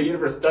 The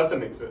universe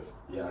doesn't exist.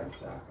 Yeah,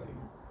 exactly.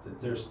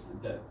 there's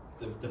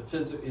the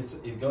physical.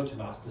 You go to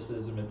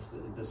Gnosticism. It's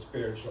the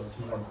spiritual. It's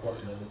more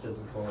important than the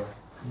physical.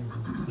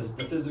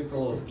 The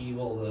physical is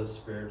evil. The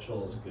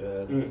spiritual is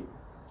good. You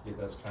get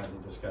those kinds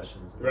of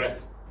discussions. Right.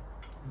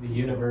 The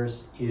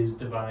universe is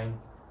divine.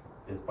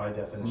 Is by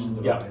definition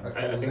Yeah.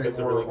 divine. I think that's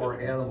a really good or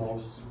point.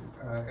 animals,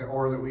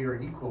 or that we are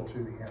equal to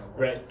the animals.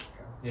 Right.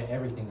 Yeah,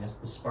 everything has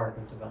the spark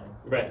of divine.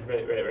 Right. I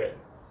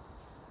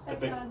That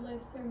think God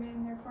lives through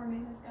man, therefore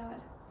man is God.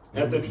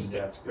 that's interesting.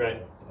 That's good.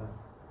 Right.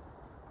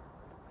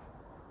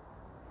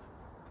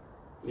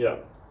 Yeah.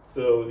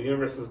 So the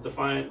universe is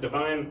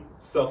divine,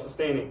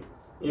 self-sustaining.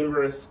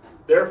 Universe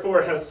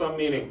therefore has some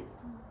meaning,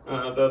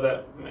 though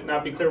that might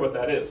not be clear what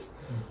that is.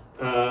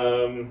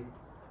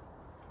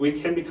 We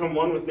can become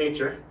one with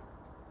nature.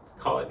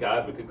 Call it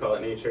God, we could call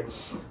it nature,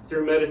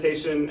 through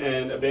meditation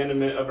and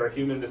abandonment of our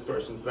human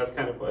distortions. That's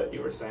kind of what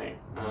you were saying,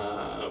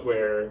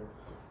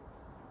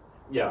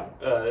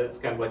 it's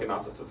kind of like a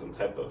Gnosticism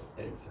type of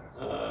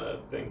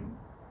thing.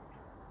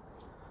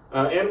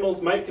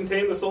 Animals might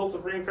contain the souls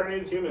of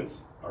reincarnated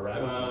humans,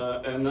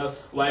 and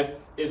thus life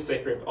is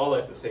sacred. All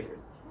life is sacred.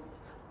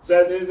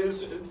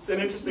 It's an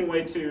interesting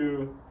way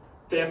to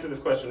answer this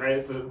question, right?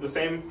 It's the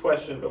same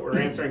question, but we're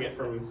answering it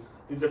from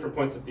these different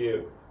points of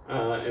view.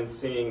 And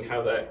seeing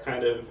how that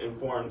kind of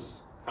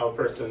informs how a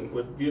person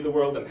would view the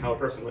world and how a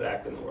person would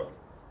act in the world.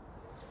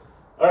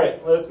 All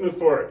right, let's move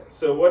forward.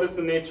 So what is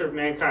the nature of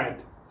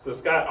mankind? So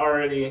Scott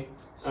already...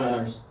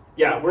 Sinners.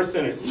 Yeah, we're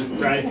sinners,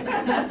 right?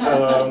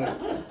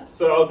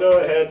 So I'll go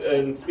ahead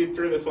and speed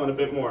through this one a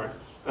bit more.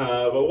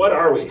 But what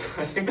are we?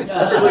 I think that's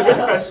a really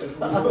good question,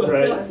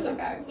 right?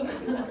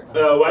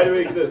 Why do we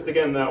exist?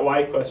 Again, that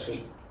why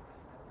question.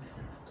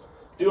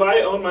 Do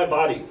I own my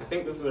body? I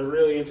think this is a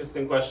really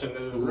interesting question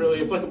and is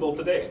really applicable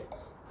today.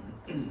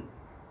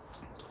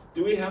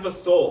 Do we have a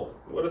soul?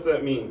 What does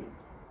that mean?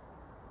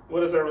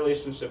 What is our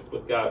relationship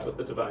with God, with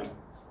the divine?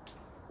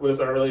 What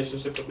is our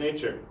relationship with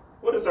nature?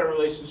 What is our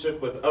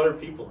relationship with other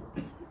people?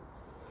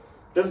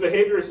 Does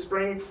behavior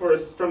spring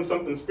from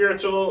something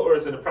spiritual, or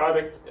is it a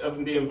product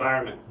of the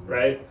environment,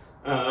 right?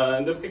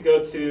 And this could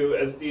go to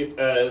as deep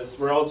as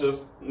we're all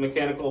just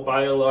mechanical,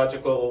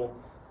 biological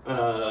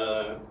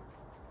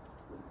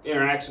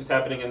interactions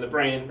happening in the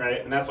brain, right?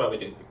 And that's why we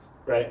do things,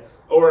 right?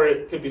 Or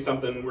it could be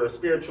something we're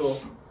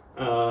spiritual,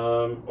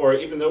 or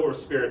even though we're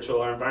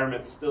spiritual, our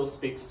environment still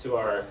speaks to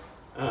our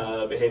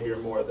behavior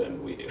more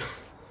than we do.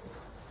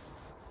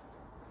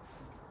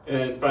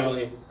 And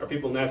finally, are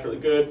people naturally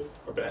good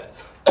or bad?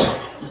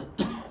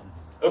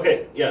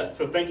 Okay, yeah,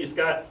 so thank you,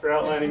 Scott, for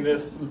outlining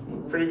this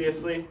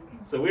previously.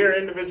 So we are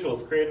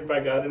individuals created by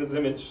God in His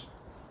image.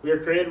 We are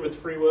created with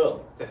free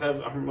will to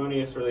have a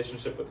harmonious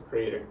relationship with the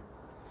Creator.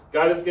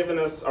 God has given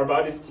us our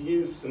bodies to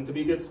use and to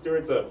be good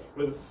stewards of.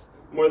 It's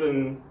more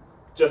than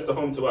just a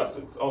home to us.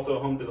 It's also a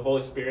home to the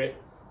Holy Spirit,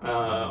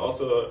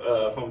 also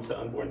a home to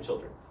unborn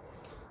children.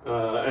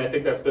 And I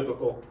think that's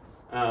biblical.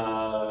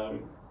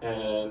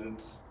 And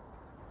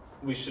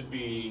we should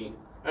be,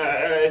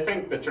 I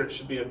think the church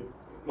should be,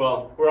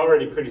 we're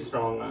already pretty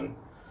strong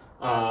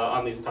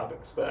on these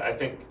topics, but I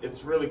think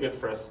it's really good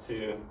for us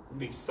to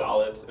be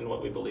solid in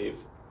what we believe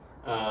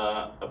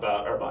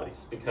about our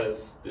bodies,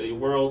 because the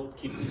world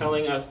keeps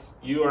telling us,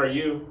 you are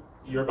you,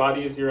 your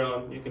body is your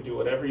own, you can do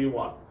whatever you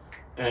want.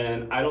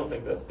 And I don't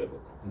think that's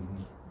biblical.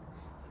 Mm-hmm.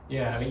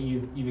 Yeah, I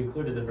mean, you've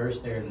included the verse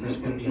there in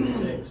 1 Corinthians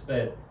 6,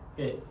 but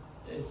it's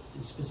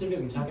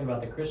specifically talking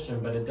about the Christian,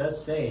 but it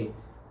does say,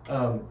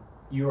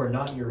 you are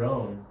not your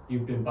own,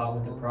 you've been bought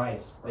with a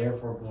price,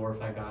 therefore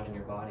glorify God in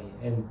your body.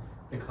 And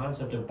the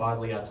concept of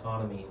bodily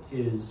autonomy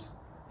is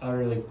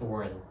utterly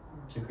foreign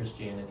to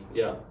Christianity.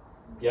 Yeah.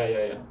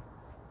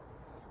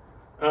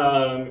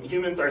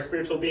 Humans are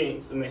spiritual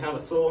beings, and they have a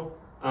soul,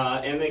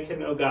 and they can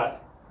know God.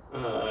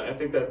 I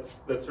think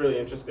that's really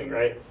interesting,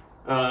 right?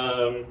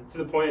 To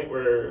the point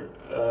where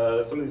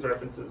some of these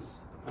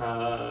references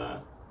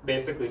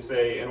basically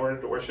say, in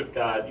order to worship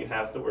God, you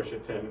have to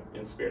worship Him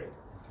in spirit.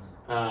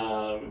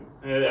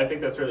 And I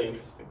think that's really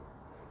interesting.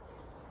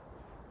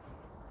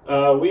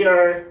 We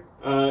are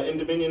in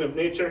dominion of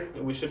nature,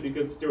 and we should be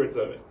good stewards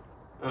of it.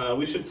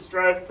 We should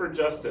strive for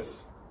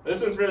justice. This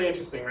one's really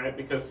interesting, right?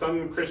 Because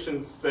some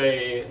Christians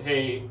say,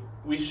 hey,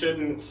 we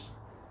shouldn't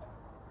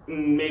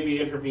maybe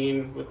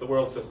intervene with the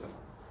world system,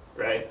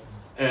 right?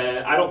 And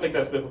I don't think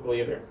that's biblical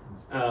either.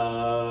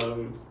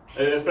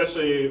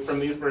 Especially from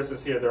these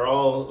verses here, they're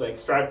all like,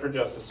 strive for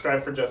justice,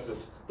 strive for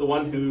justice. The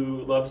one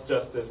who loves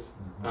justice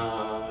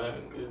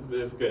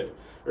is good,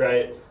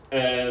 right?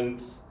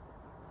 And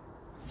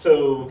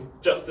so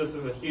justice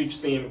is a huge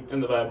theme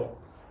in the Bible.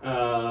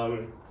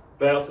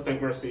 But I also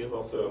think mercy is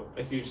also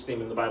a huge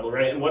theme in the Bible,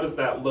 right? And what does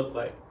that look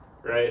like,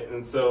 right?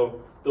 And so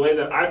the way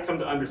that I've come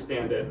to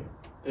understand it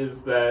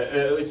is that,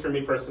 at least for me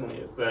personally,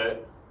 is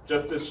that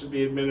justice should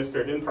be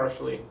administered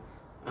impartially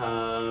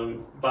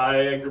by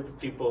a group of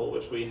people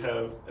which we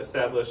have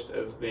established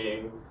as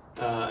being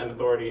an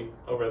authority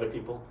over other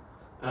people.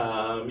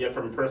 Yet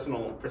from a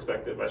personal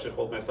perspective, I should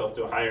hold myself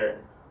to a higher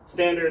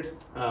standard,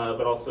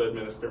 but also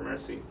administer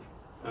mercy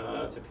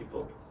to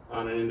people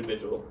on an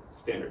individual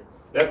standard.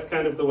 That's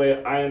kind of the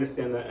way I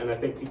understand that, and I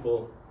think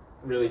people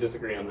really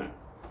disagree on that.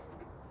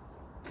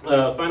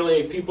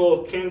 Finally,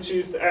 people can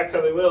choose to act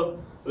how they will.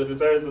 The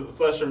desires of the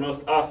flesh are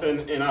most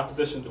often in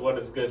opposition to what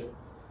is good.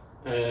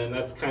 And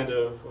that's kind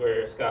of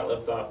where Scott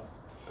left off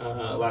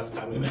last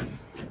time we met.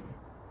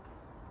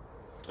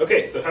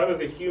 Okay, so how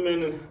does a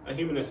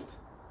humanist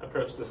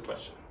approach this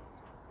question?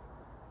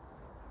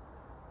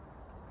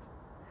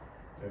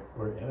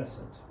 We're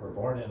innocent. We're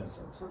born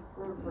innocent.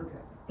 We're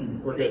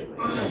good. We're good.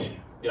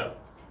 Yeah.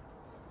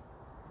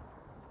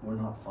 We're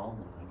not fallen,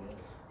 I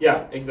guess.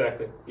 Yeah,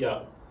 exactly.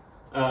 Yeah.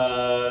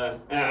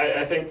 And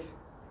I think,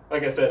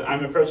 like I said,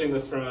 I'm approaching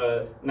this from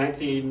a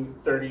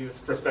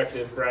 1930s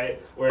perspective,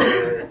 right?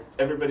 Where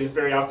everybody's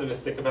very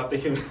optimistic about the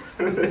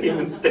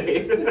human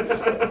state.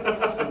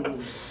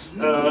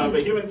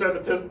 But humans are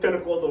the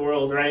pinnacle of the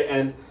world, right?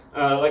 And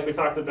like we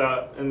talked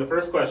about in the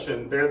first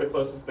question, they're the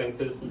closest thing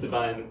to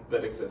divine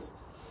that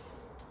exists.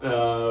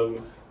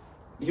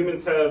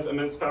 Humans have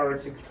immense power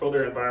to control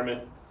their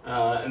environment,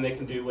 and they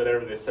can do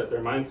whatever they set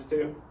their minds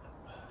to.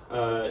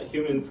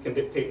 Humans can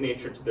dictate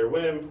nature to their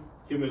whim.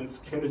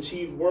 Humans can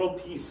achieve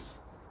world peace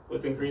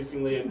with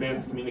increasingly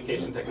advanced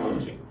communication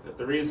technology. But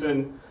the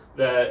reason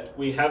that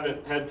we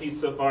haven't had peace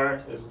so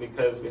far is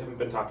because we haven't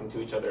been talking to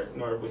each other,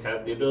 nor have we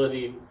had the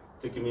ability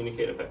to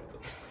communicate effectively.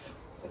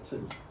 That's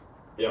it.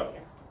 Yeah.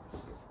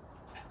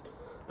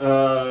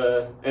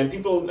 And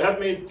people have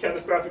made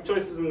catastrophic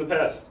choices in the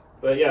past.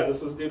 But yeah,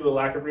 this was due to a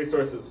lack of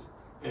resources.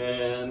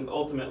 And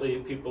ultimately,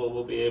 people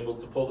will be able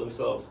to pull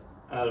themselves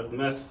out of the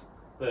mess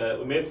that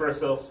we made for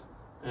ourselves,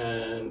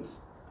 and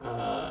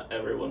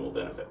everyone will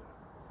benefit.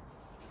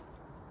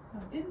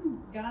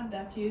 Didn't God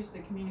diffuse the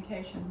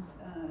communication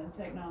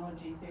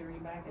technology theory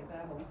back at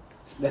Babel?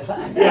 Yeah,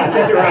 I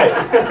think you're right.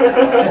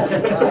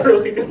 That's a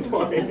really good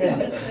point.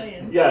 Just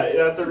saying. Yeah,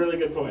 that's a really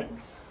good point.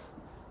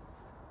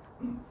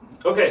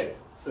 Okay,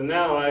 so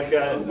now I've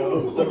got a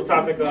little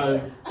topic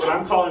on what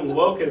I'm calling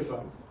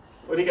wokeism.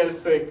 What do you guys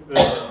think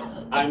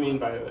that I mean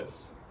by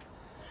this?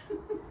 I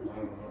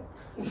don't know.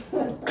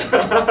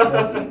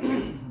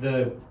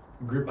 The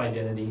group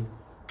identity.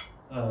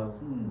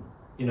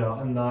 You know,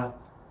 I'm not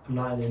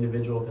an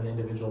individual with an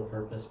individual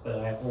purpose, but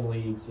I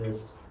only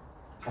exist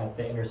at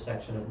the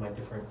intersection of my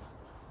different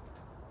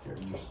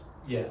characters.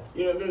 Yeah.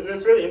 You know,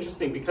 that's really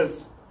interesting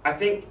because I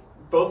think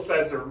both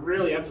sides are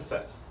really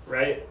emphasized,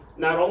 right?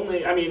 Not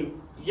only, I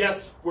mean,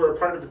 yes, we're a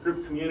part of a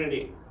group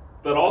community,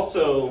 but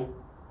also,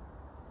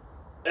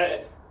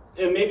 and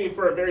maybe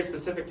for a very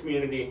specific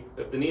community,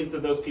 that the needs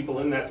of those people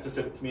in that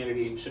specific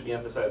community should be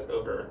emphasized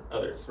over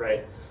others,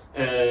 right?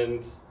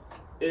 And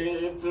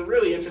it's a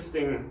really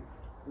interesting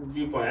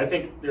viewpoint. I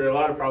think there are a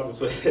lot of problems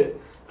with it.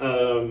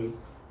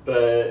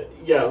 But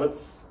yeah,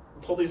 let's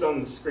pull these on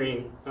the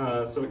screen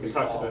so we can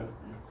talk to them.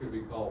 Could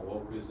we call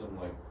wokeism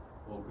like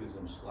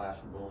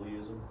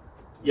wokeism/bullyism?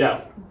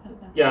 Yeah.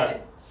 Yeah.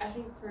 I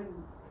think for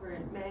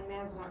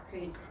man's not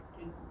created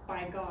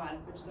by God,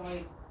 which has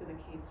always been the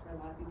case for a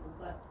lot of people,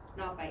 but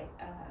not by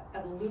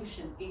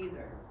evolution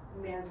either.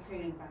 Man's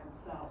created by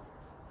himself,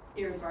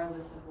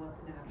 irregardless of what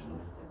the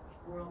naturalistic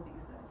worldview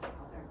says,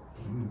 how they're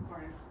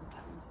parted from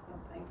that into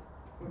something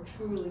where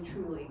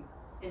truly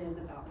it is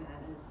about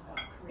man, and it's about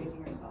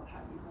creating yourself how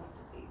you want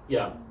to be.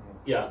 Yeah.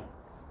 Yeah.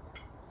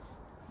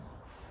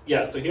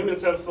 Yeah, so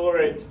humans have full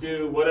right to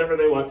do whatever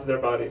they want to their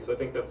bodies. I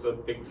think that's a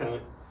big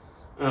tenet.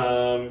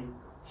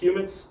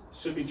 Humans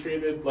should be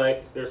treated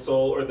like their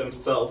soul or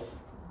themselves,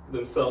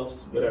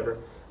 whatever,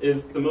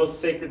 is the most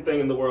sacred thing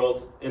in the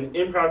world, and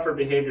improper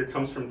behavior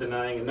comes from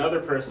denying another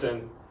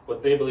person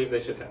what they believe they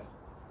should have.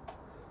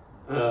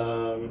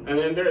 And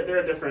then there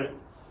are different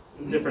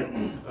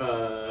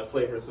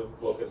flavors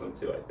of wokeism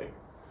too, I think.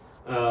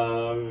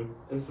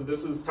 And so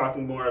this is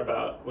talking more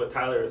about what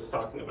Tyler is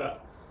talking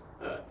about.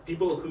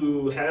 People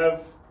who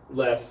have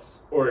less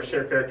or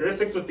share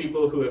characteristics with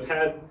people who have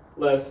had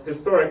less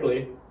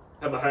historically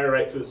have a higher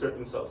right to assert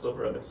themselves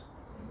over others.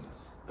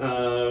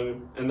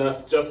 And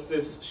thus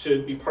justice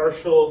should be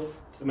partial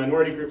to the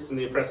minority groups and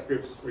the oppressed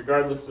groups,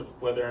 regardless of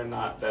whether or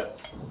not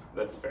that's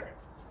fair.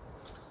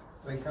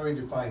 Like how we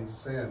define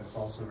sin is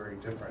also very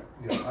different.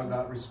 You know, I'm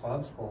not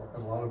responsible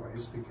in a lot of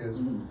ways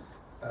because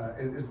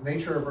it's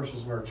nature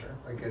versus nurture.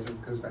 I guess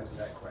it goes back to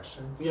that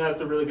question. Yeah,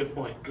 that's a really good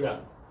point. Yeah.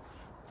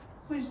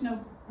 There's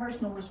no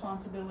personal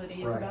responsibility.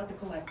 It's Right. about the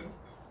collective.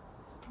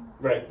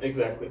 Right,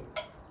 exactly.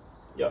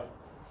 Yeah.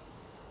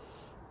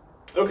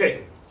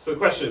 Okay, so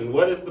question,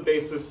 what is the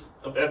basis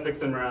of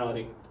ethics and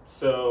morality?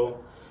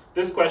 So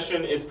this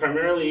question is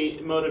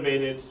primarily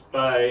motivated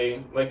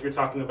by, like you're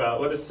talking about,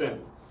 what is sin,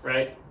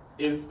 right?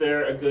 Is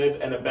there a good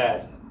and a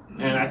bad?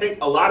 And I think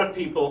a lot of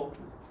people,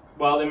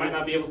 while they might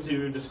not be able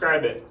to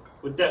describe it,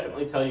 would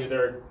definitely tell you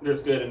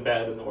there's good and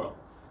bad in the world.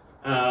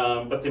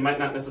 But they might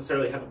not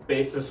necessarily have a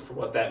basis for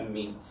what that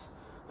means.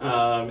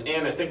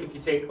 And I think if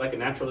you take like a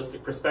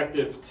naturalistic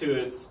perspective to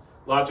its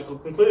logical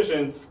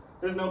conclusions,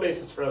 there's no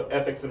basis for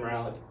ethics and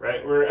morality,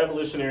 right? We're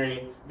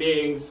evolutionary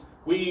beings.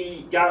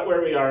 We got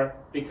where we are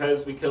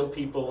because we killed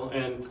people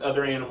and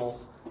other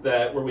animals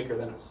that were weaker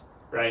than us.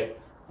 right?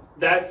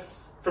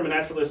 That's, from a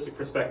naturalistic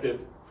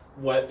perspective,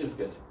 what is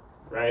good,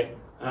 right?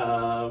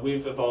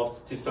 We've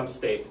evolved to some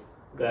state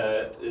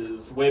that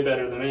is way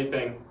better than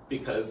anything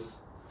because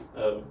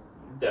of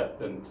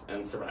death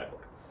and survival.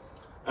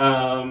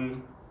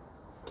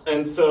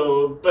 And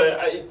so, but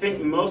I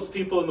think most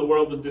people in the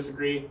world would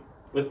disagree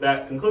with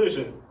that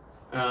conclusion,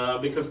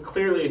 because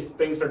clearly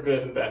things are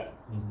good and bad,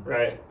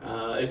 right?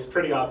 It's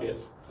pretty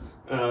obvious.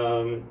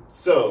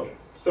 So,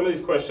 some of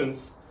these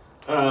questions.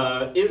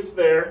 Is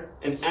there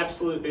an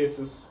absolute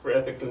basis for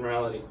ethics and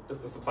morality?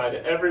 Does this apply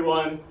to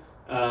everyone,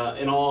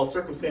 in all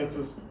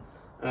circumstances?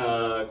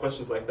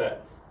 Questions like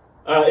that.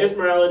 Is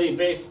morality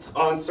based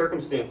on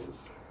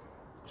circumstances?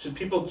 Should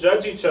people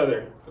judge each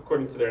other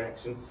according to their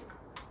actions?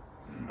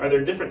 Are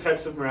there different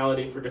types of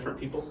morality for different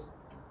people?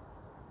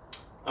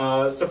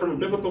 So from a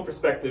biblical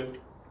perspective,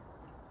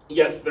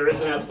 yes, there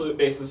is an absolute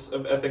basis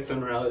of ethics and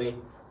morality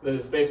that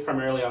is based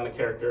primarily on the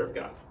character of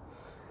God.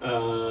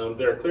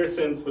 There are clear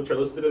sins which are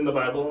listed in the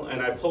Bible,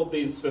 and I pulled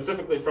these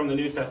specifically from the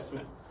New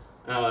Testament,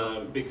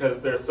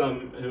 because there are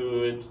some who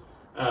would,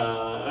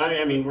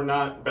 I mean, we're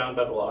not bound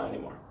by the law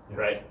anymore,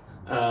 right?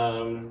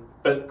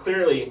 But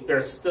clearly, there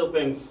are still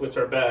things which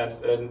are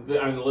bad, and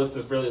I mean, the list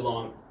is really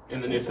long in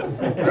the New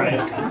Testament,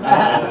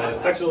 right?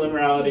 Sexual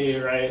immorality,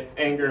 right?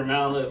 Anger,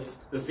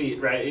 malice,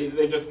 deceit, right?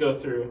 They just go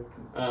through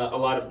a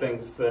lot of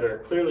things that are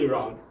clearly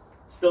wrong,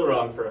 still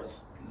wrong for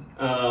us.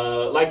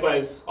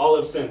 Likewise, all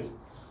have sinned.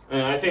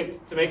 And I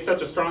think to make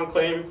such a strong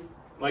claim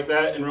like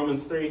that in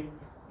Romans 3,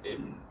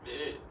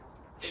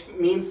 it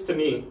means to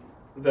me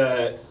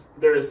that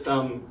there is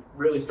some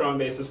really strong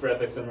basis for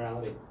ethics and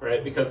morality,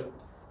 right? Because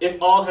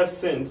if all have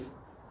sinned,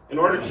 in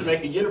order to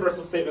make a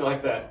universal statement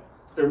like that,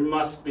 there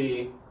must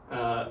be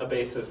a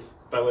basis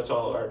by which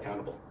all are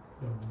accountable.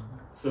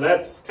 So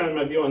that's kind of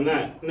my view on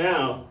that.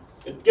 Now,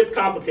 it gets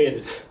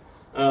complicated,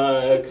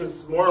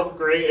 because moral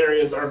gray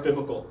areas are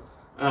biblical.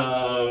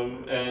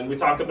 And we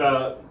talk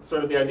about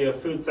sort of the idea of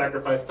food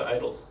sacrificed to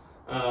idols,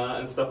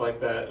 and stuff like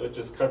that, which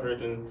is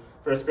covered in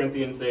 1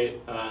 Corinthians 8,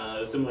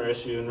 a similar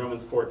issue in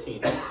Romans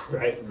 14,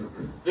 right?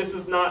 This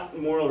is not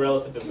moral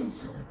relativism,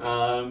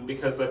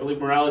 because I believe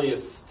morality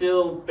is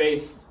still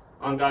based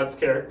on God's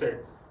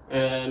character,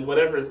 and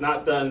whatever is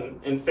not done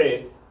in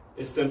faith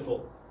is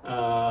sinful,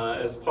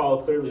 as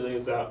Paul clearly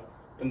lays out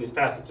in these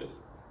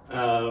passages.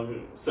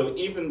 So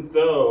even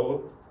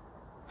though,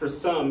 for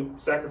some,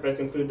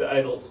 sacrificing food to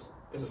idols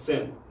is a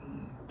sin,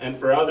 and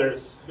for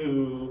others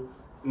who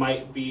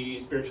might be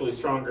spiritually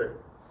stronger,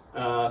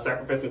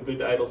 sacrificing food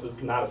to idols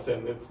is not a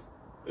sin. It's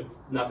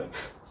nothing.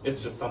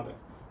 It's just something.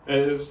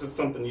 It's just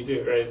something you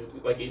do, right? It's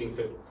like eating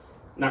food.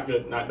 Not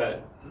good, not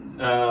bad.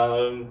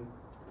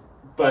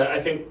 But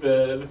I think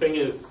the thing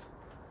is,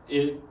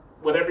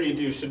 whatever you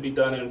do should be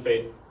done in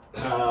faith.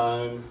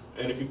 And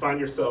if you find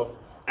yourself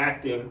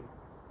acting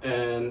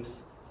and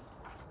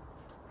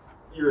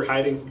you're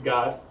hiding from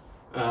God,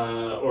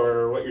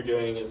 or what you're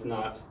doing is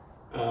not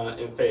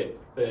in faith,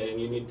 then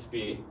you need to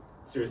be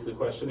seriously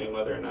questioning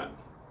whether or not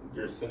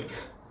you're sinning.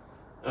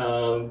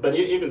 But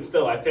even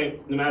still, I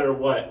think no matter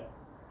what,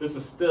 this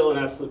is still an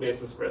absolute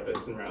basis for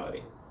ethics and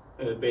morality,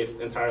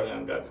 based entirely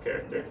on God's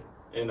character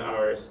and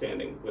our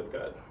standing with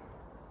God.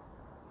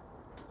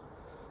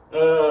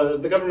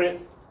 The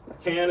government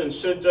can and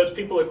should judge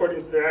people according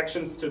to their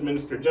actions to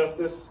administer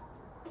justice.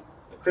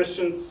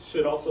 Christians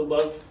should also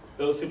love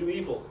those who do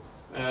evil.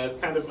 It's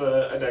kind of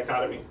a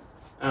dichotomy.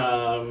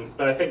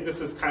 But I think this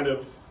is kind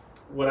of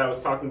what I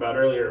was talking about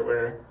earlier,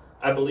 where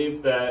I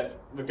believe that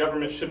the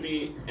government should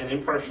be an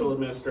impartial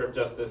administrator of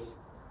justice,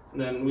 and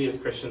then we as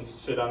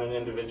Christians should, on an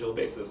individual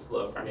basis,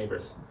 love our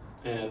neighbors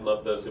and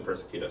love those who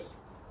persecute us.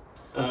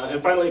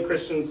 And finally,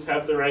 Christians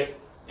have the right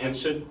and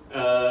should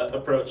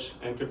approach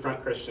and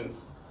confront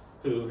Christians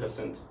who have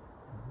sinned.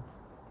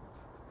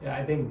 Yeah,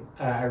 I think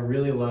I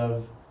really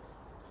love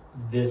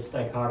this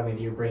dichotomy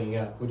that you're bringing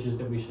up, which is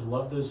that we should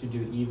love those who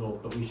do evil,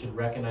 but we should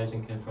recognize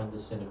and confront the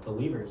sin of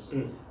believers.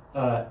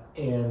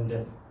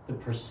 And the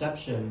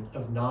perception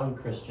of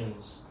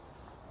non-Christians,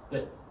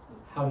 that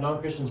how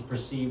non-Christians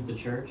perceive the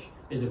church,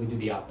 is that we do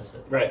the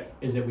opposite. Right.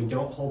 Is that we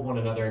don't hold one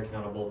another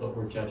accountable, but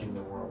we're judging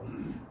the world.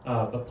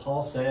 But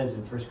Paul says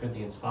in 1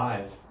 Corinthians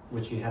 5,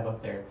 which you have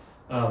up there,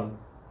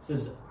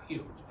 says,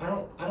 I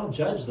don't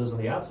judge those on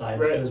the outside,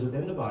 it's those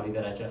within the body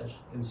that I judge.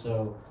 And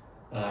so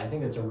I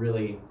think that's a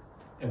really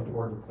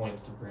important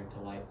point to bring to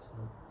light. So.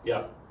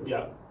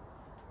 Yeah.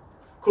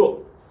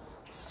 Cool.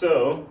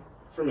 So,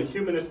 from a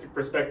humanistic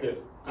perspective,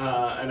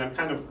 and I'm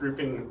kind of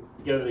grouping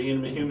together the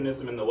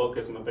humanism and the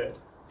wokeism a bit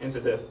into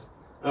this,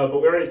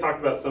 but we already talked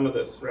about some of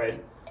this,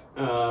 right?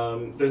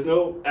 There's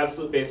no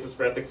absolute basis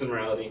for ethics and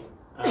morality.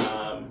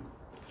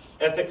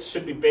 Ethics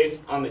should be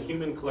based on the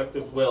human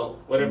collective will,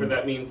 whatever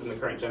that means in the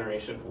current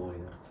generation.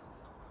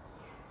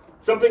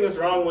 Something is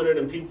wrong when it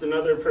impedes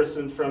another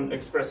person from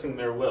expressing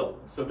their will.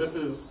 So this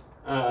is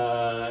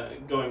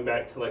going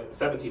back to like the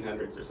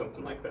 1700s or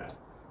something like that,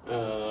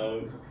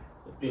 the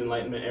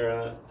Enlightenment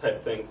era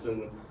type things.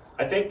 And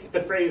I think the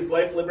phrase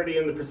life, liberty,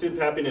 and the pursuit of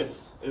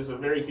happiness is a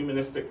very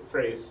humanistic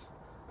phrase,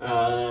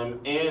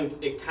 And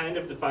it kind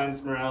of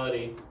defines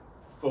morality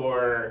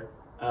for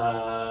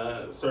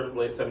sort of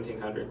late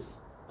 1700s,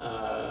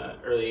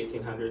 early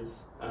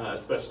 1800s,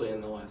 especially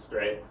in the West,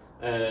 right?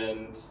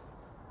 And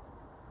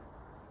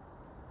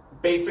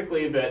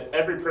basically that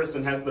every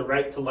person has the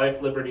right to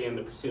life, liberty, and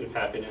the pursuit of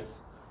happiness,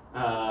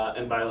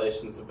 and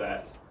violations of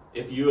that.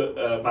 If you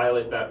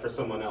violate that for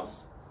someone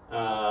else,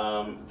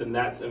 then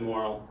that's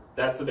immoral.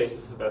 That's the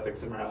basis of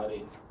ethics and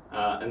morality,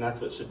 and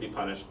that's what should be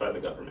punished by the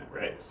government,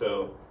 right?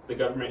 So the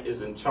government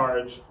is in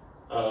charge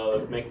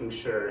of making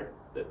sure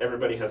that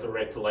everybody has a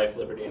right to life,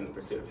 liberty, and the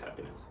pursuit of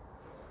happiness.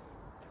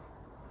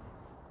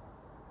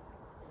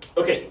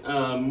 Okay,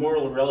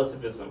 moral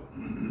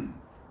relativism.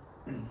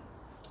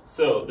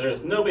 So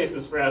there's no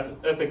basis for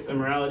ethics and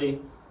morality.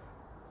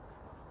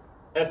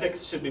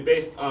 Ethics should be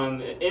based on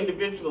the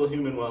individual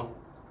human will,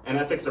 and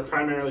ethics are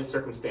primarily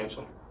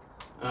circumstantial.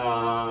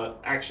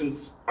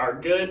 Actions are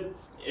good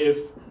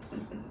if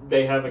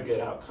they have a good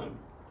outcome,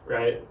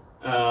 right?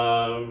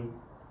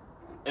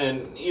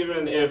 And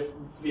even if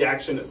the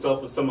action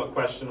itself is somewhat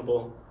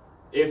questionable,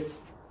 if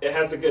it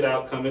has a good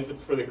outcome, if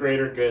it's for the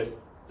greater good,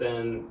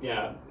 then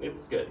yeah,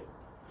 it's good.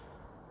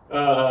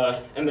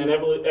 And then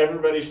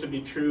everybody should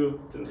be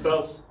true to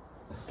themselves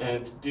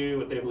and to do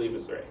what they believe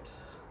is right.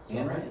 So,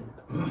 Ayn Rand.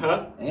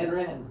 Huh? Ayn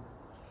Rand.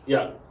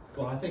 Yeah.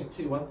 Well, I think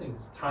too, one thing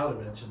Tyler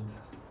mentioned,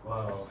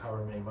 well,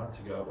 however many months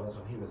ago it was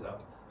when he was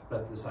up,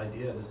 but this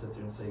idea to sit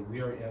there and say,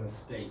 we are in a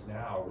state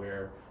now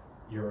where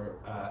your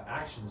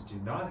actions do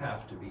not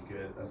have to be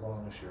good as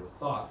long as your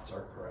thoughts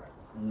are correct.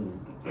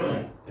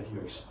 If you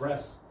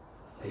express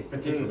a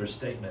particular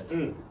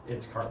statement,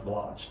 it's carte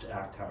blanche to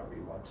act however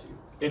you want to.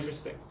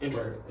 Interesting.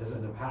 Whereas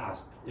in the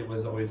past, it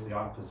was always the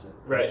opposite.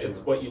 Right, it's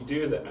what you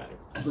do that matters.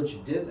 It's what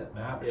you did that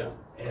mattered. Yeah.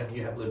 And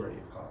you have liberty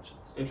of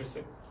conscience.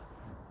 Interesting.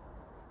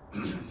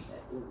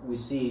 We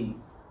see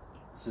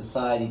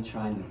society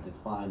trying to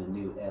define a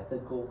new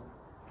ethical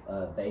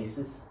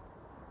basis,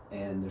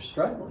 and they're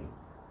struggling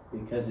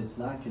because it's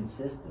not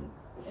consistent,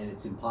 and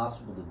it's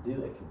impossible to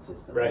do it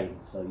consistently. Right.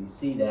 So you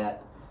see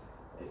that,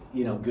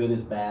 good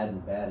is bad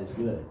and bad is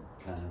good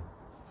kind of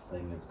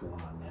thing that's going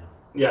on now.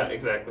 Yeah,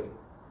 exactly.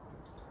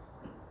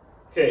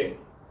 Okay.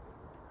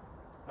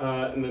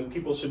 And then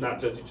people should not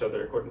judge each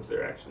other according to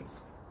their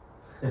actions.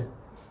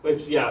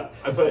 Which, yeah,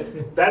 I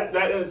put that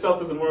in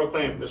itself is a moral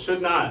claim. The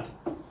should not,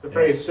 the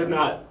phrase should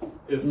not,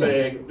 is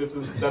saying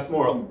that's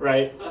moral,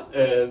 right?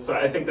 And so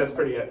I think that's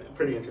pretty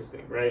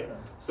interesting, right?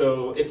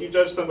 So if you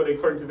judge somebody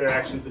according to their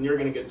actions, then you're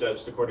going to get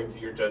judged according to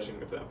your judging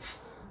of them.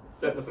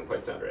 That doesn't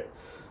quite sound right.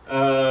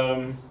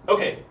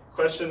 Okay,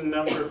 question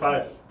number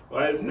 5.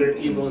 Why is there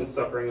evil and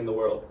suffering in the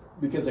world?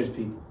 Because there's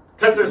people.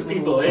 Because there's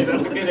people, hey,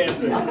 that's a good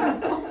answer.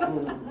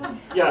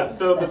 Yeah,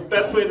 so the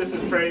best way this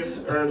is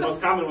phrased, or the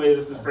most common way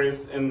this is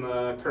phrased in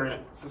the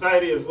current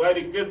society is, why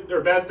do good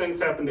or bad things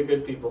happen to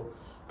good people?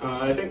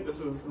 I think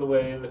this is the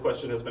way the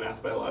question has been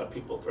asked by a lot of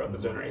people throughout the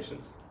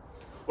generations.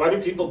 Why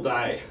do people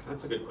die?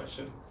 That's a good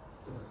question.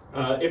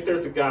 If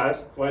there's a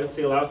God, why does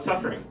he allow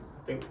suffering?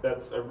 I think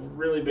that's a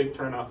really big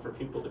turnoff for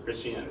people to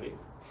Christianity.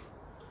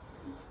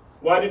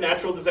 Why do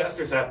natural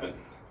disasters happen?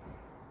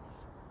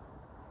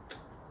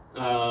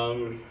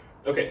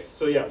 Okay,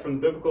 so yeah, from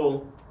the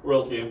biblical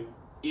worldview,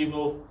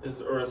 evil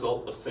is a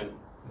result of sin.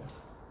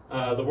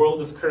 The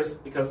world is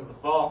cursed because of the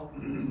fall.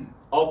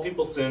 All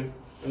people sin,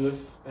 and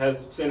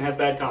sin has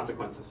bad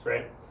consequences,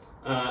 right?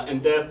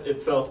 And death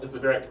itself is a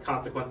direct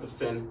consequence of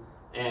sin,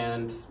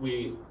 and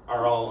we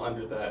are all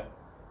under that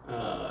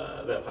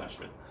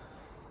punishment.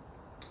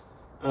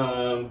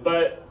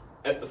 But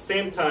at the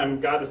same time,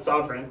 God is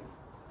sovereign,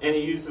 and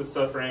he uses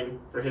suffering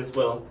for his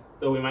will,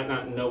 though we might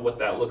not know what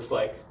that looks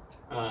like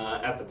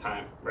at the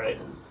time, right?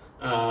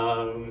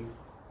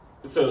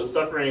 So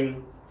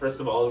suffering,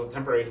 first of all, is a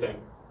temporary thing,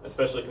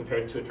 especially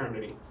compared to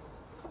eternity.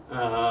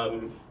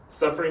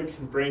 Suffering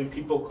can bring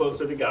people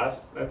closer to God.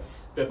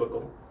 That's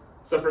biblical.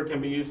 Suffering can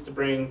be used to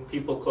bring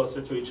people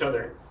closer to each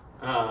other.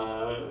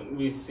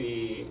 We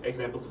see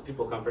examples of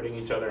people comforting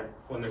each other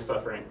when they're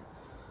suffering.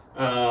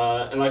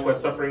 And likewise,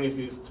 suffering is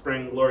used to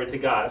bring glory to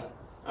God.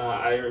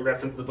 I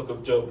referenced the book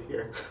of Job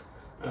here.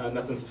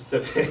 Nothing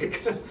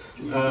specific.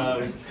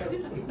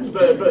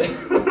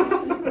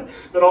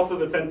 But also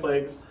the 10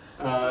 plagues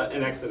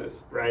in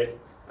Exodus, right?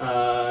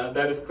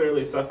 That is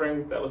clearly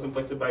suffering that was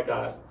inflicted by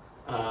God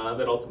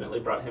that ultimately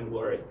brought him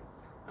glory.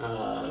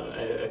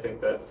 I think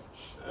that's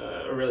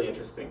a really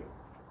interesting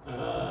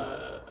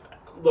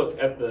look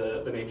at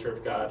the nature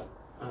of God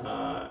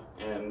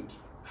and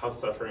how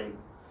suffering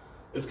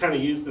is kind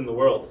of used in the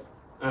world.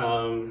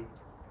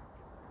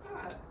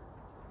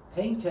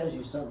 Pain tells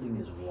you something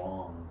is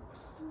wrong.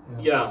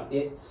 Yeah.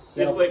 It's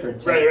like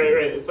self-protective.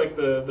 right. It's like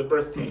the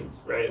birth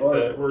pains, right?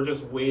 We're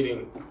just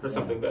waiting for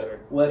something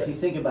better. Well, if you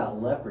think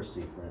about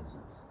leprosy, for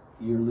instance,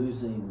 you're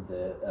losing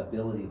the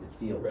ability to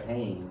feel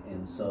pain,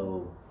 and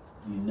so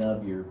you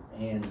nub your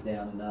hands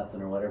down to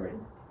nothing or whatever,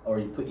 or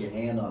you put your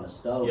hand on a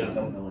stove and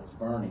don't know it's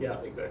burning. Yeah,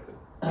 exactly.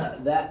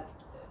 That,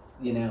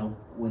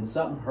 when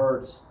something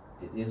hurts,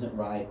 it isn't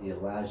right, it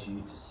allows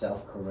you to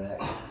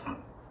self-correct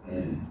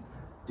and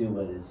do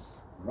what is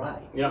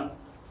right. Yeah.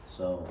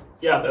 So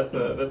Yeah, that's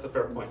a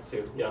fair point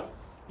too. Yeah.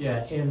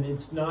 Yeah, and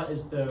it's not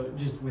as though,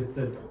 just with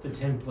the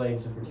 10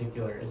 plagues in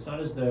particular, it's not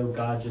as though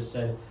God just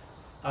said,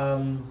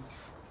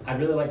 I'd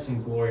really like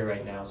some glory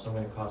right now, so I'm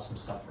going to cause some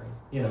suffering.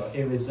 You know,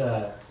 it was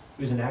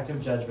an act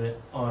of judgment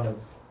on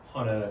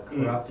a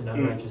corrupt and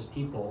unrighteous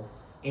people,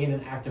 and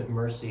an act of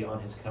mercy on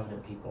his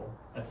covenant people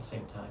at the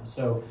same time.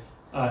 So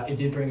it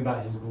did bring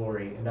about his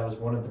glory, and that was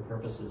one of the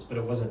purposes, but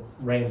it wasn't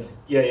random.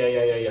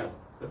 Yeah.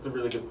 That's a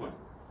really good point.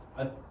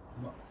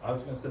 I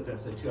was going to sit there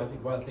and say too. I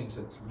think one of the things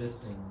that's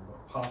missing,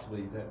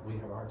 possibly that we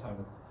have a hard time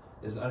with,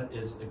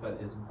 but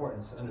it's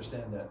important to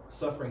understand that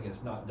suffering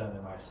is not done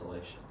in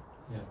isolation.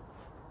 Yeah.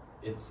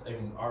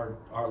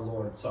 Our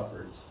Lord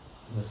suffered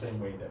in the same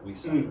way that we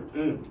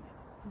suffered.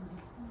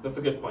 That's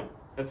a good point.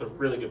 That's a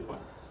really good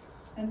point.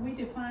 And we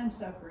define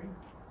suffering.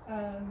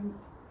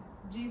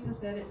 Jesus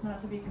said it's not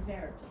to be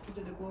compared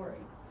to the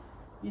glory.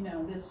 You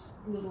know, this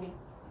little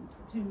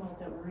tumult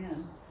that we're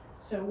in.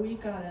 So we've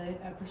got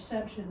a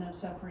perception of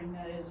suffering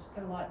that is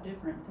a lot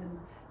different.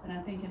 And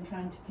I think in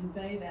trying to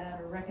convey that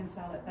or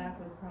reconcile it back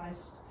with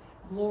Christ's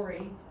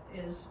glory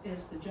is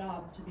the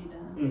job to be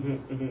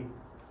done.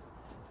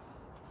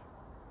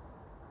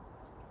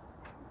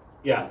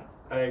 Yeah,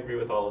 I agree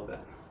with all of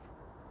that.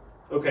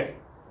 Okay.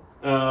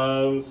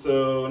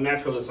 So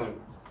naturalism.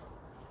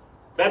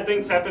 Bad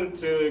things happen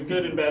to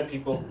good and bad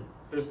people.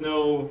 There's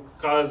no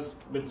cause,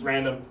 it's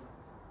random.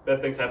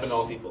 Bad things happen to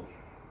all people.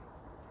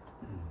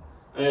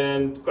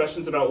 And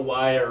questions about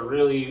why are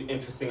really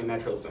interesting in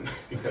naturalism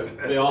because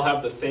they all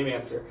have the same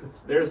answer.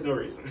 There's no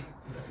reason.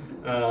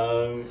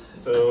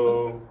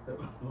 So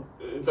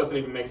it doesn't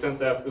even make sense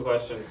to ask a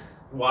question.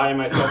 Why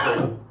am I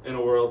suffering in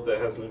a world that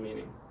has no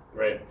meaning,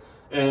 right?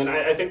 And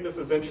I think this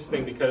is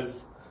interesting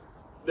because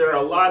there are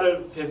a lot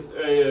of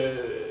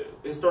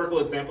historical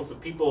examples of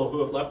people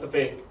who have left the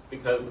faith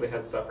because they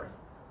had suffering.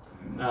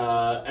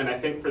 And I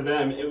think for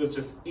them, it was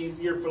just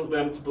easier for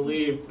them to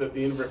believe that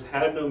the universe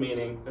had no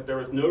meaning, that there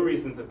was no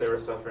reason that they were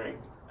suffering,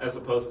 as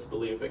opposed to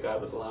believe that God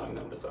was allowing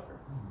them to suffer.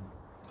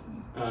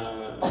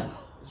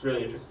 It's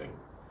really interesting.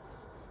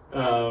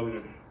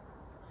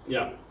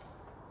 Yeah.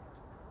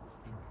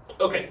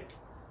 Okay.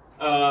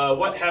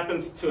 What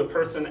happens to a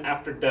person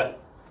after death?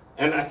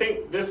 And I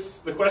think the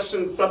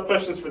sub-questions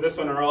for this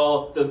one are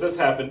all, does this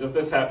happen, does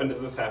this happen, does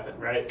this happen,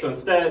 right? So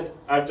instead,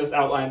 I've just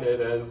outlined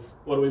it as,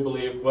 what do we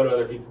believe, what do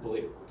other people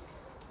believe?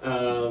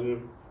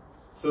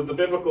 So the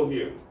biblical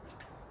view.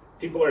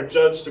 People are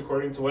judged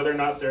according to whether or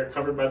not they're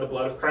covered by the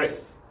blood of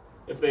Christ.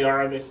 If they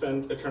are, they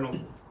spend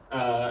eternity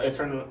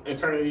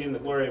in the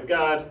glory of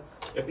God.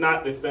 If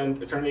not, they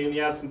spend eternity in the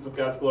absence of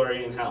God's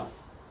glory in hell.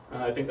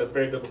 I think that's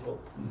very biblical.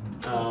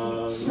 Yeah.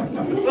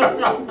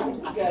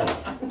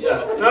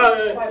 No,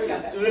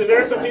 there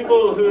are some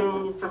people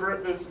who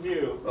pervert this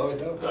view.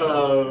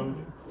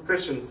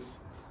 Christians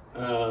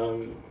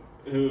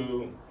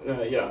who,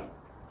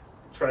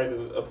 try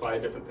to apply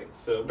different things.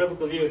 So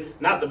biblical view,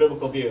 not the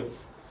biblical view.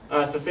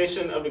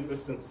 Cessation of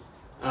existence.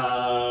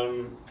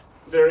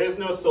 There is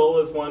no soul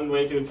is one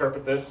way to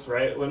interpret this,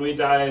 right? When we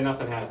die,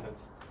 nothing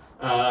happens.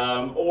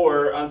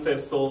 Or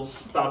unsaved souls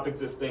stop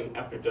existing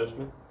after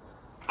judgment.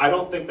 I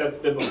don't think that's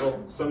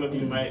biblical. Some of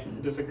you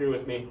might disagree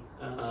with me,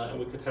 and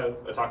we could have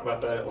a talk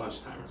about that at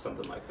lunchtime or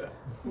something like that.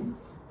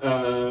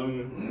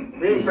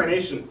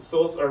 Reincarnation.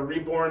 Souls are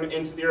reborn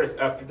into the earth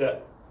after death.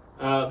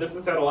 This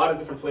has had a lot of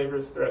different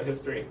flavors throughout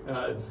history.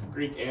 It's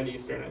Greek and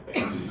Eastern, I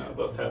think.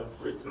 Both have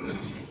roots in this.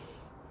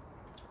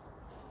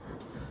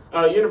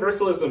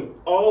 Universalism.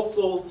 All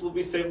souls will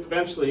be saved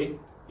eventually,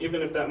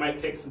 even if that might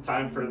take some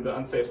time for the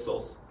unsaved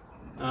souls.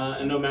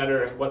 And no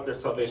matter what their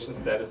salvation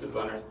status is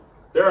on earth.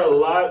 There are a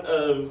lot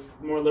of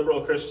more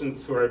liberal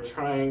Christians who are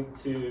trying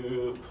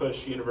to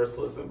push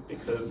universalism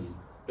because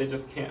they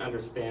just can't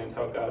understand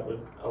how God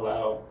would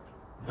allow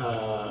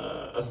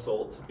a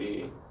soul to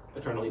be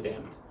eternally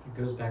damned. It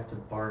goes back to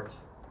Barth.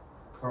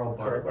 Karl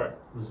Barth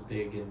was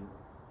big in,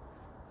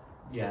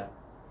 yeah.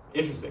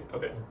 Interesting,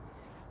 okay.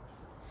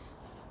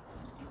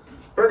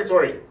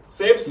 Purgatory.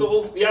 Saved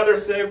souls, yeah, they're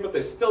saved, but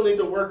they still need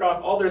to work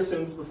off all their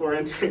sins before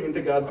entering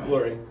into God's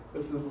glory.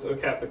 This is a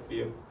Catholic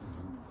view.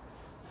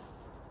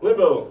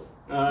 Limbo.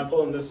 I'm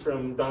pulling this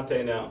from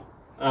Dante now.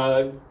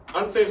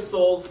 Unsaved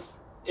souls,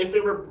 if they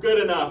were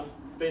good enough,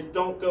 they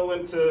don't go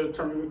into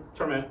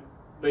torment.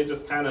 They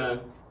just kind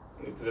of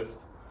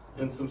exist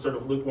in some sort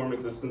of lukewarm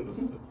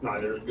existence. It's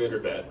neither good or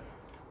bad.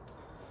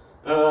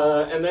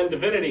 And then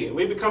divinity.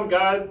 We become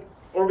God,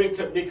 or we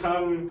could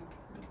become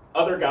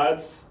other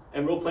gods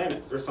and rule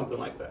planets, or something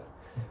like that.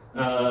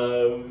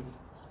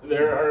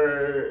 There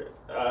are,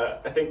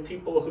 I think,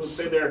 people who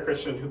say they're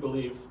Christian who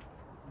believe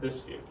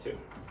this view, too.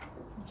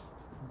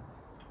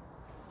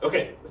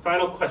 Okay, the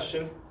final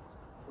question.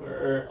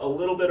 We're a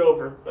little bit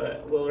over,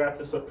 but we'll wrap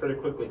this up pretty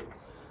quickly.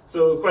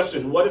 So the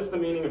question, what is the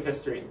meaning of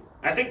history?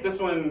 I think this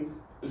one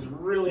is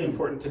really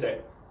important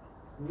today.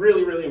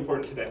 Really, really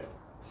important today.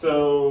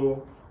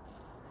 So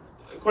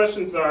the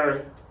questions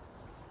are,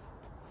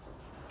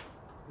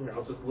 here,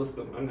 I'll just list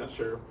them. I'm not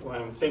sure why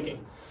I'm thinking.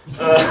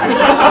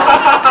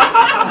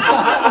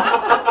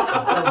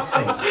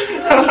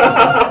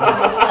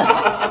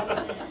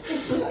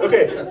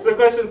 Okay, so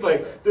questions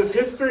like, does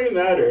history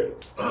matter?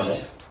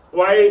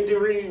 Why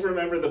do we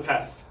remember the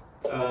past?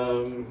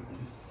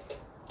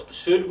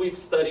 Should we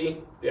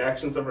study the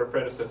actions of our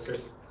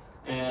predecessors?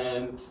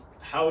 And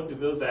how do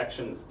those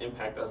actions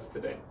impact us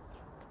today?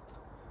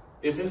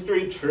 Is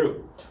history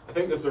true? I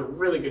think that's a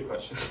really good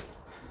question.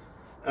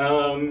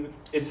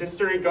 Is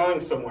history going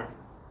somewhere?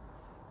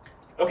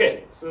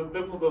 Okay, so the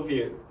biblical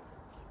view.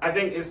 I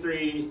think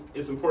history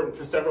is important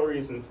for several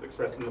reasons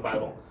expressed in the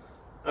Bible.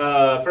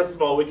 First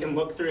of all, we can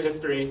look through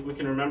history, we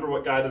can remember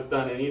what God has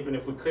done, and even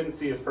if we couldn't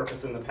see his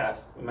purpose in the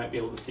past, we might be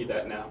able to see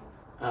that now.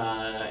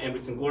 And we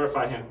can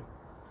glorify him.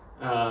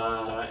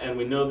 And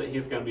we know that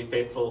he's going to be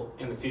faithful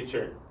in the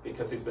future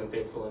because he's been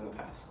faithful in the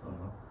past.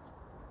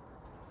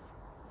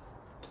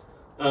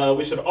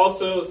 We should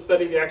also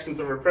study the actions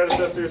of our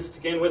predecessors to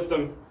gain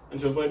wisdom and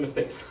to avoid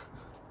mistakes.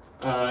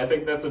 I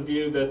think that's a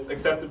view that's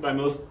accepted by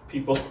most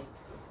people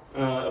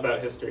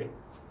about history.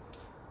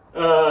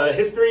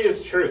 History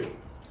is true.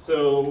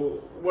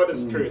 So what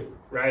is truth,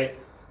 right?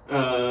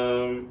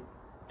 And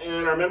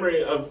our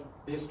memory of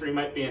history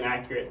might be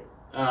inaccurate,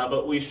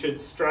 but we should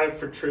strive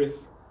for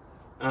truth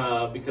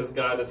because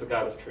God is a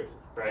God of truth,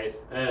 right?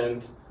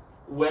 And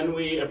when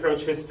we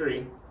approach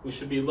history, we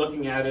should be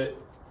looking at it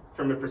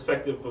from a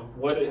perspective of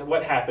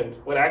what happened,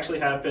 what actually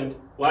happened,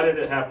 why did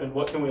it happen,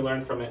 what can we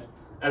learn from it,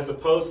 as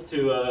opposed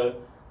to,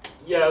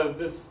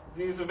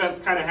 these events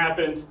kind of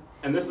happened,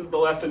 and this is the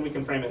lesson we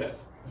can frame it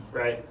as,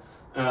 right?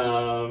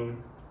 The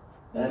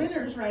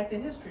winners write the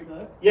history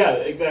book. Yeah,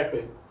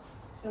 exactly.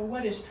 So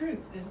what is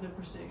truth is the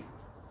pursuit.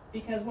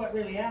 Because what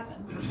really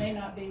happened may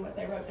not be what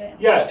they wrote down.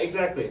 Yeah,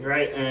 exactly,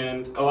 right?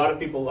 And a lot of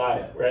people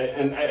lie, right?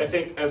 And I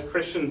think as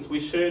Christians, we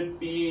should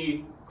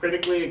be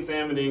critically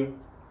examining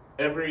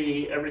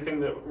everything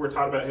that we're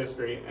taught about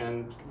history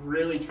and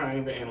really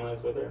trying to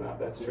analyze whether or not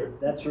that's true.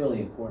 That's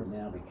really important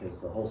now because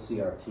the whole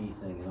CRT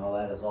thing and all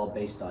that is all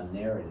based on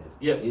narrative.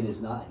 Yes. It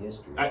is not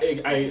history.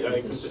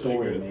 It's a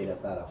story made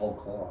up out of whole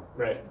cloth.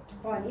 Right.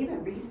 Well, and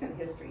even recent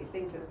history,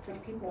 things that some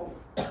people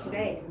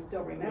today can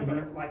still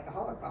remember, like the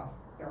Holocaust,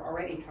 they're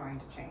already trying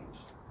to change.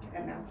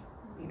 And that's,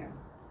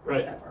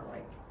 right. that far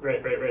away.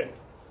 Right.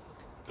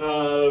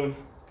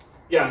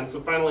 And so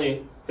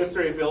finally,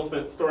 history is the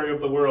ultimate story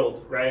of the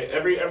world, right?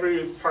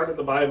 Every part of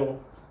the Bible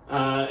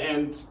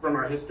and from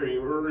our history,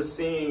 we're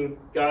seeing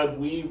God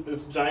weave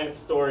this giant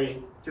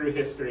story through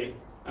history,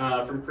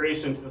 from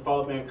creation to the fall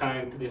of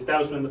mankind, to the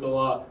establishment of the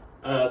law,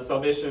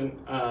 salvation,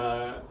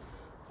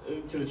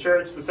 to the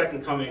church, the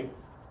second coming.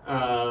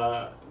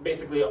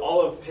 Basically,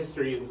 all of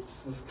history is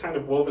just this kind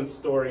of woven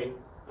story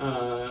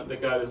that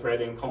God is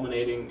writing,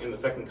 culminating in the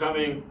second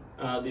coming,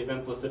 the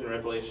events listed in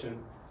Revelation.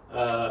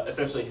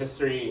 Essentially,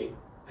 history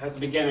has a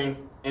beginning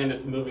and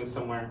it's moving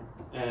somewhere,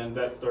 and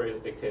that story is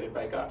dictated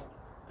by God.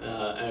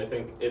 And I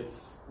think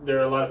there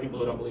are a lot of people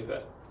who don't believe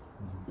that.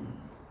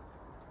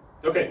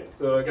 Okay,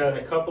 so I got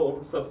a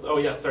couple oh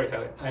yeah, sorry,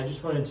 Tyler. I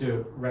just wanted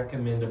to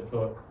recommend a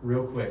book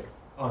real quick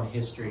on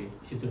history.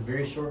 It's a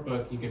very short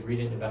book. You could read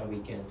it in about a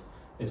weekend.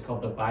 It's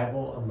called The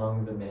Bible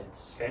Among the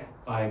Myths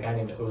by a guy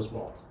named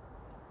Oswald.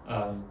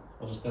 I'll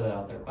just throw that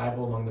out there.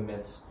 Bible Among the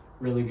Myths.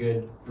 Really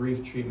good,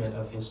 brief treatment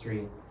of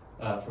history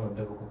from a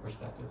biblical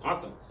perspective.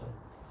 Awesome.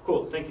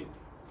 Cool, thank you.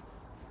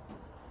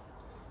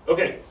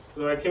 Okay,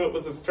 so I came up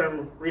with this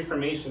term,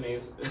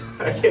 Reformationese.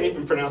 I can't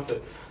even pronounce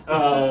it.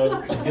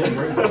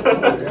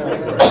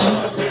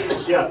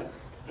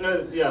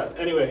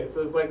 Anyway,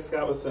 so it's like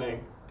Scott was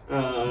saying.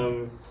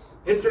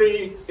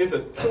 History is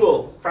a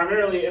tool.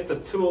 Primarily, it's a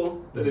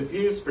tool that is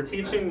used for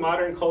teaching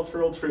modern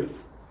cultural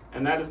truths.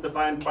 And that is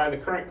defined by the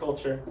current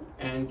culture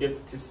and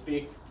gets to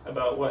speak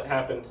about what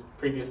happened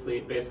previously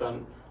based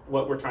on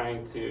what we're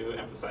trying to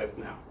emphasize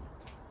now.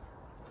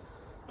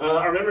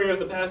 Our memory of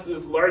the past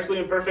is largely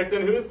imperfect,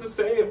 and who's to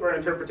say if our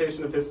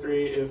interpretation of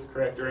history is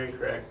correct or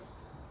incorrect?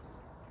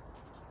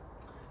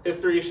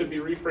 History should be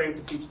reframed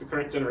to teach the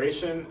current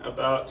generation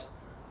about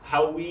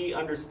how we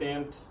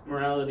understand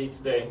morality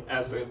today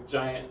as a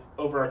giant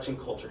overarching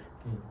culture.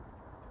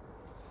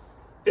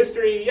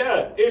 History,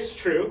 it's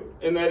true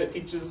in that it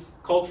teaches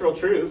cultural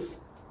truths,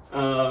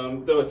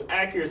 though its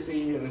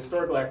accuracy and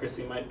historical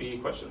accuracy might be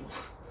questionable.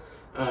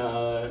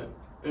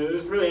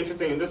 It's really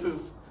interesting, and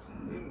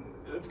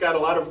it's got a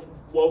lot of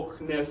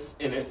wokeness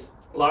in it,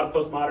 a lot of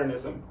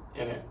postmodernism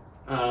in it.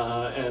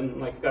 And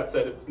like Scott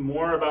said, it's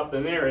more about the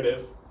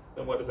narrative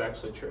than what is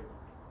actually true.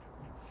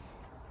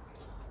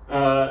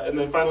 And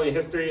then finally,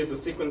 history is a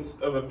sequence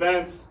of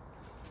events.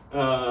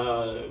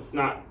 It's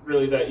not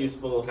really that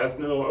useful. It has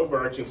no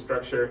overarching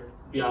structure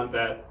beyond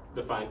that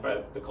defined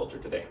by the culture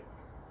today.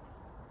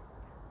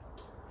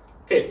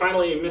 Okay,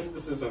 finally,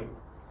 mysticism.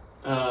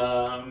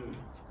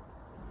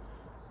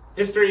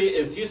 History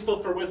is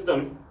useful for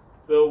wisdom,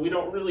 though we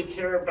don't really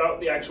care about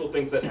the actual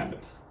things that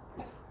happened.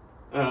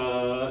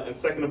 And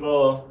second of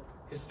all,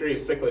 history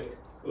is cyclic,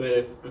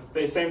 with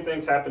the same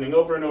things happening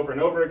over and over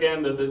and over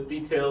again, though the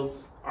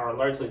details are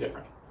largely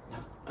different.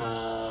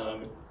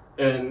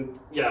 And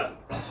yeah,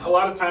 a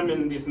lot of time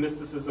in these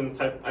mysticism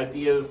type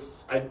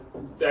ideas,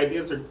 the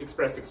ideas are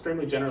expressed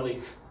extremely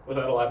generally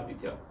without a lot of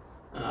detail.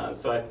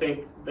 So I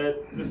think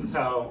that this is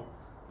how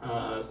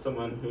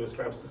someone who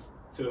ascribes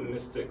to a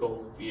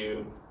mystical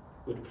view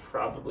would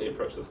probably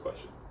approach this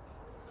question.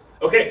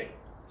 Okay,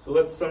 so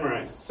let's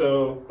summarize.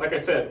 So, like I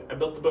said, I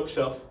built the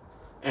bookshelf,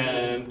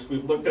 and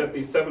we've looked at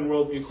these 7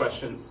 worldview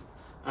questions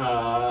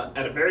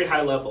at a very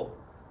high level.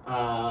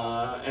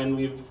 And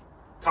we've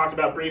talked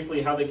about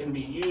briefly how they can be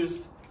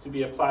used to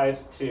be applied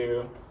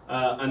to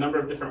a number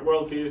of different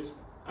worldviews,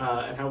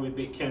 and how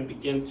we can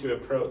begin to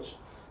approach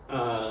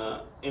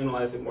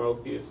analyzing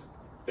worldviews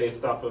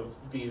based off of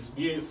these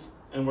views.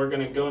 And we're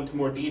going to go into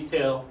more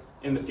detail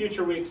in the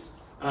future weeks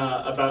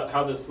about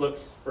how this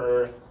looks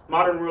for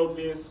modern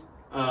worldviews,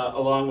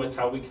 along with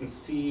how we can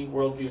see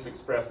worldviews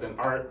expressed in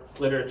art,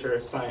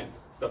 literature,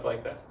 science, stuff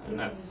like that. And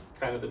that's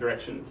kind of the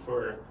direction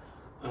for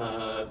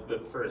the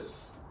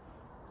first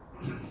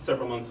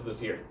several months of this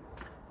year.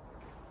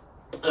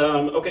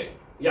 Okay,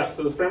 yeah,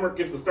 so this framework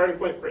gives a starting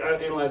point for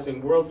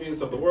analyzing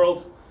worldviews of the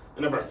world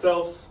and of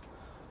ourselves.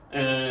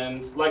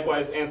 And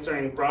likewise,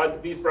 answering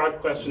these broad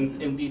questions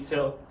in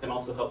detail can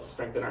also help to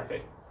strengthen our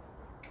faith.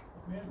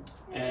 Amen.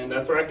 And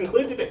that's where I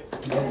conclude today.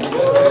 Thank you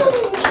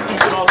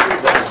all for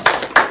your time.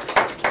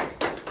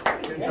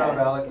 Good job,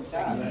 Alex.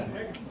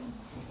 Excellent.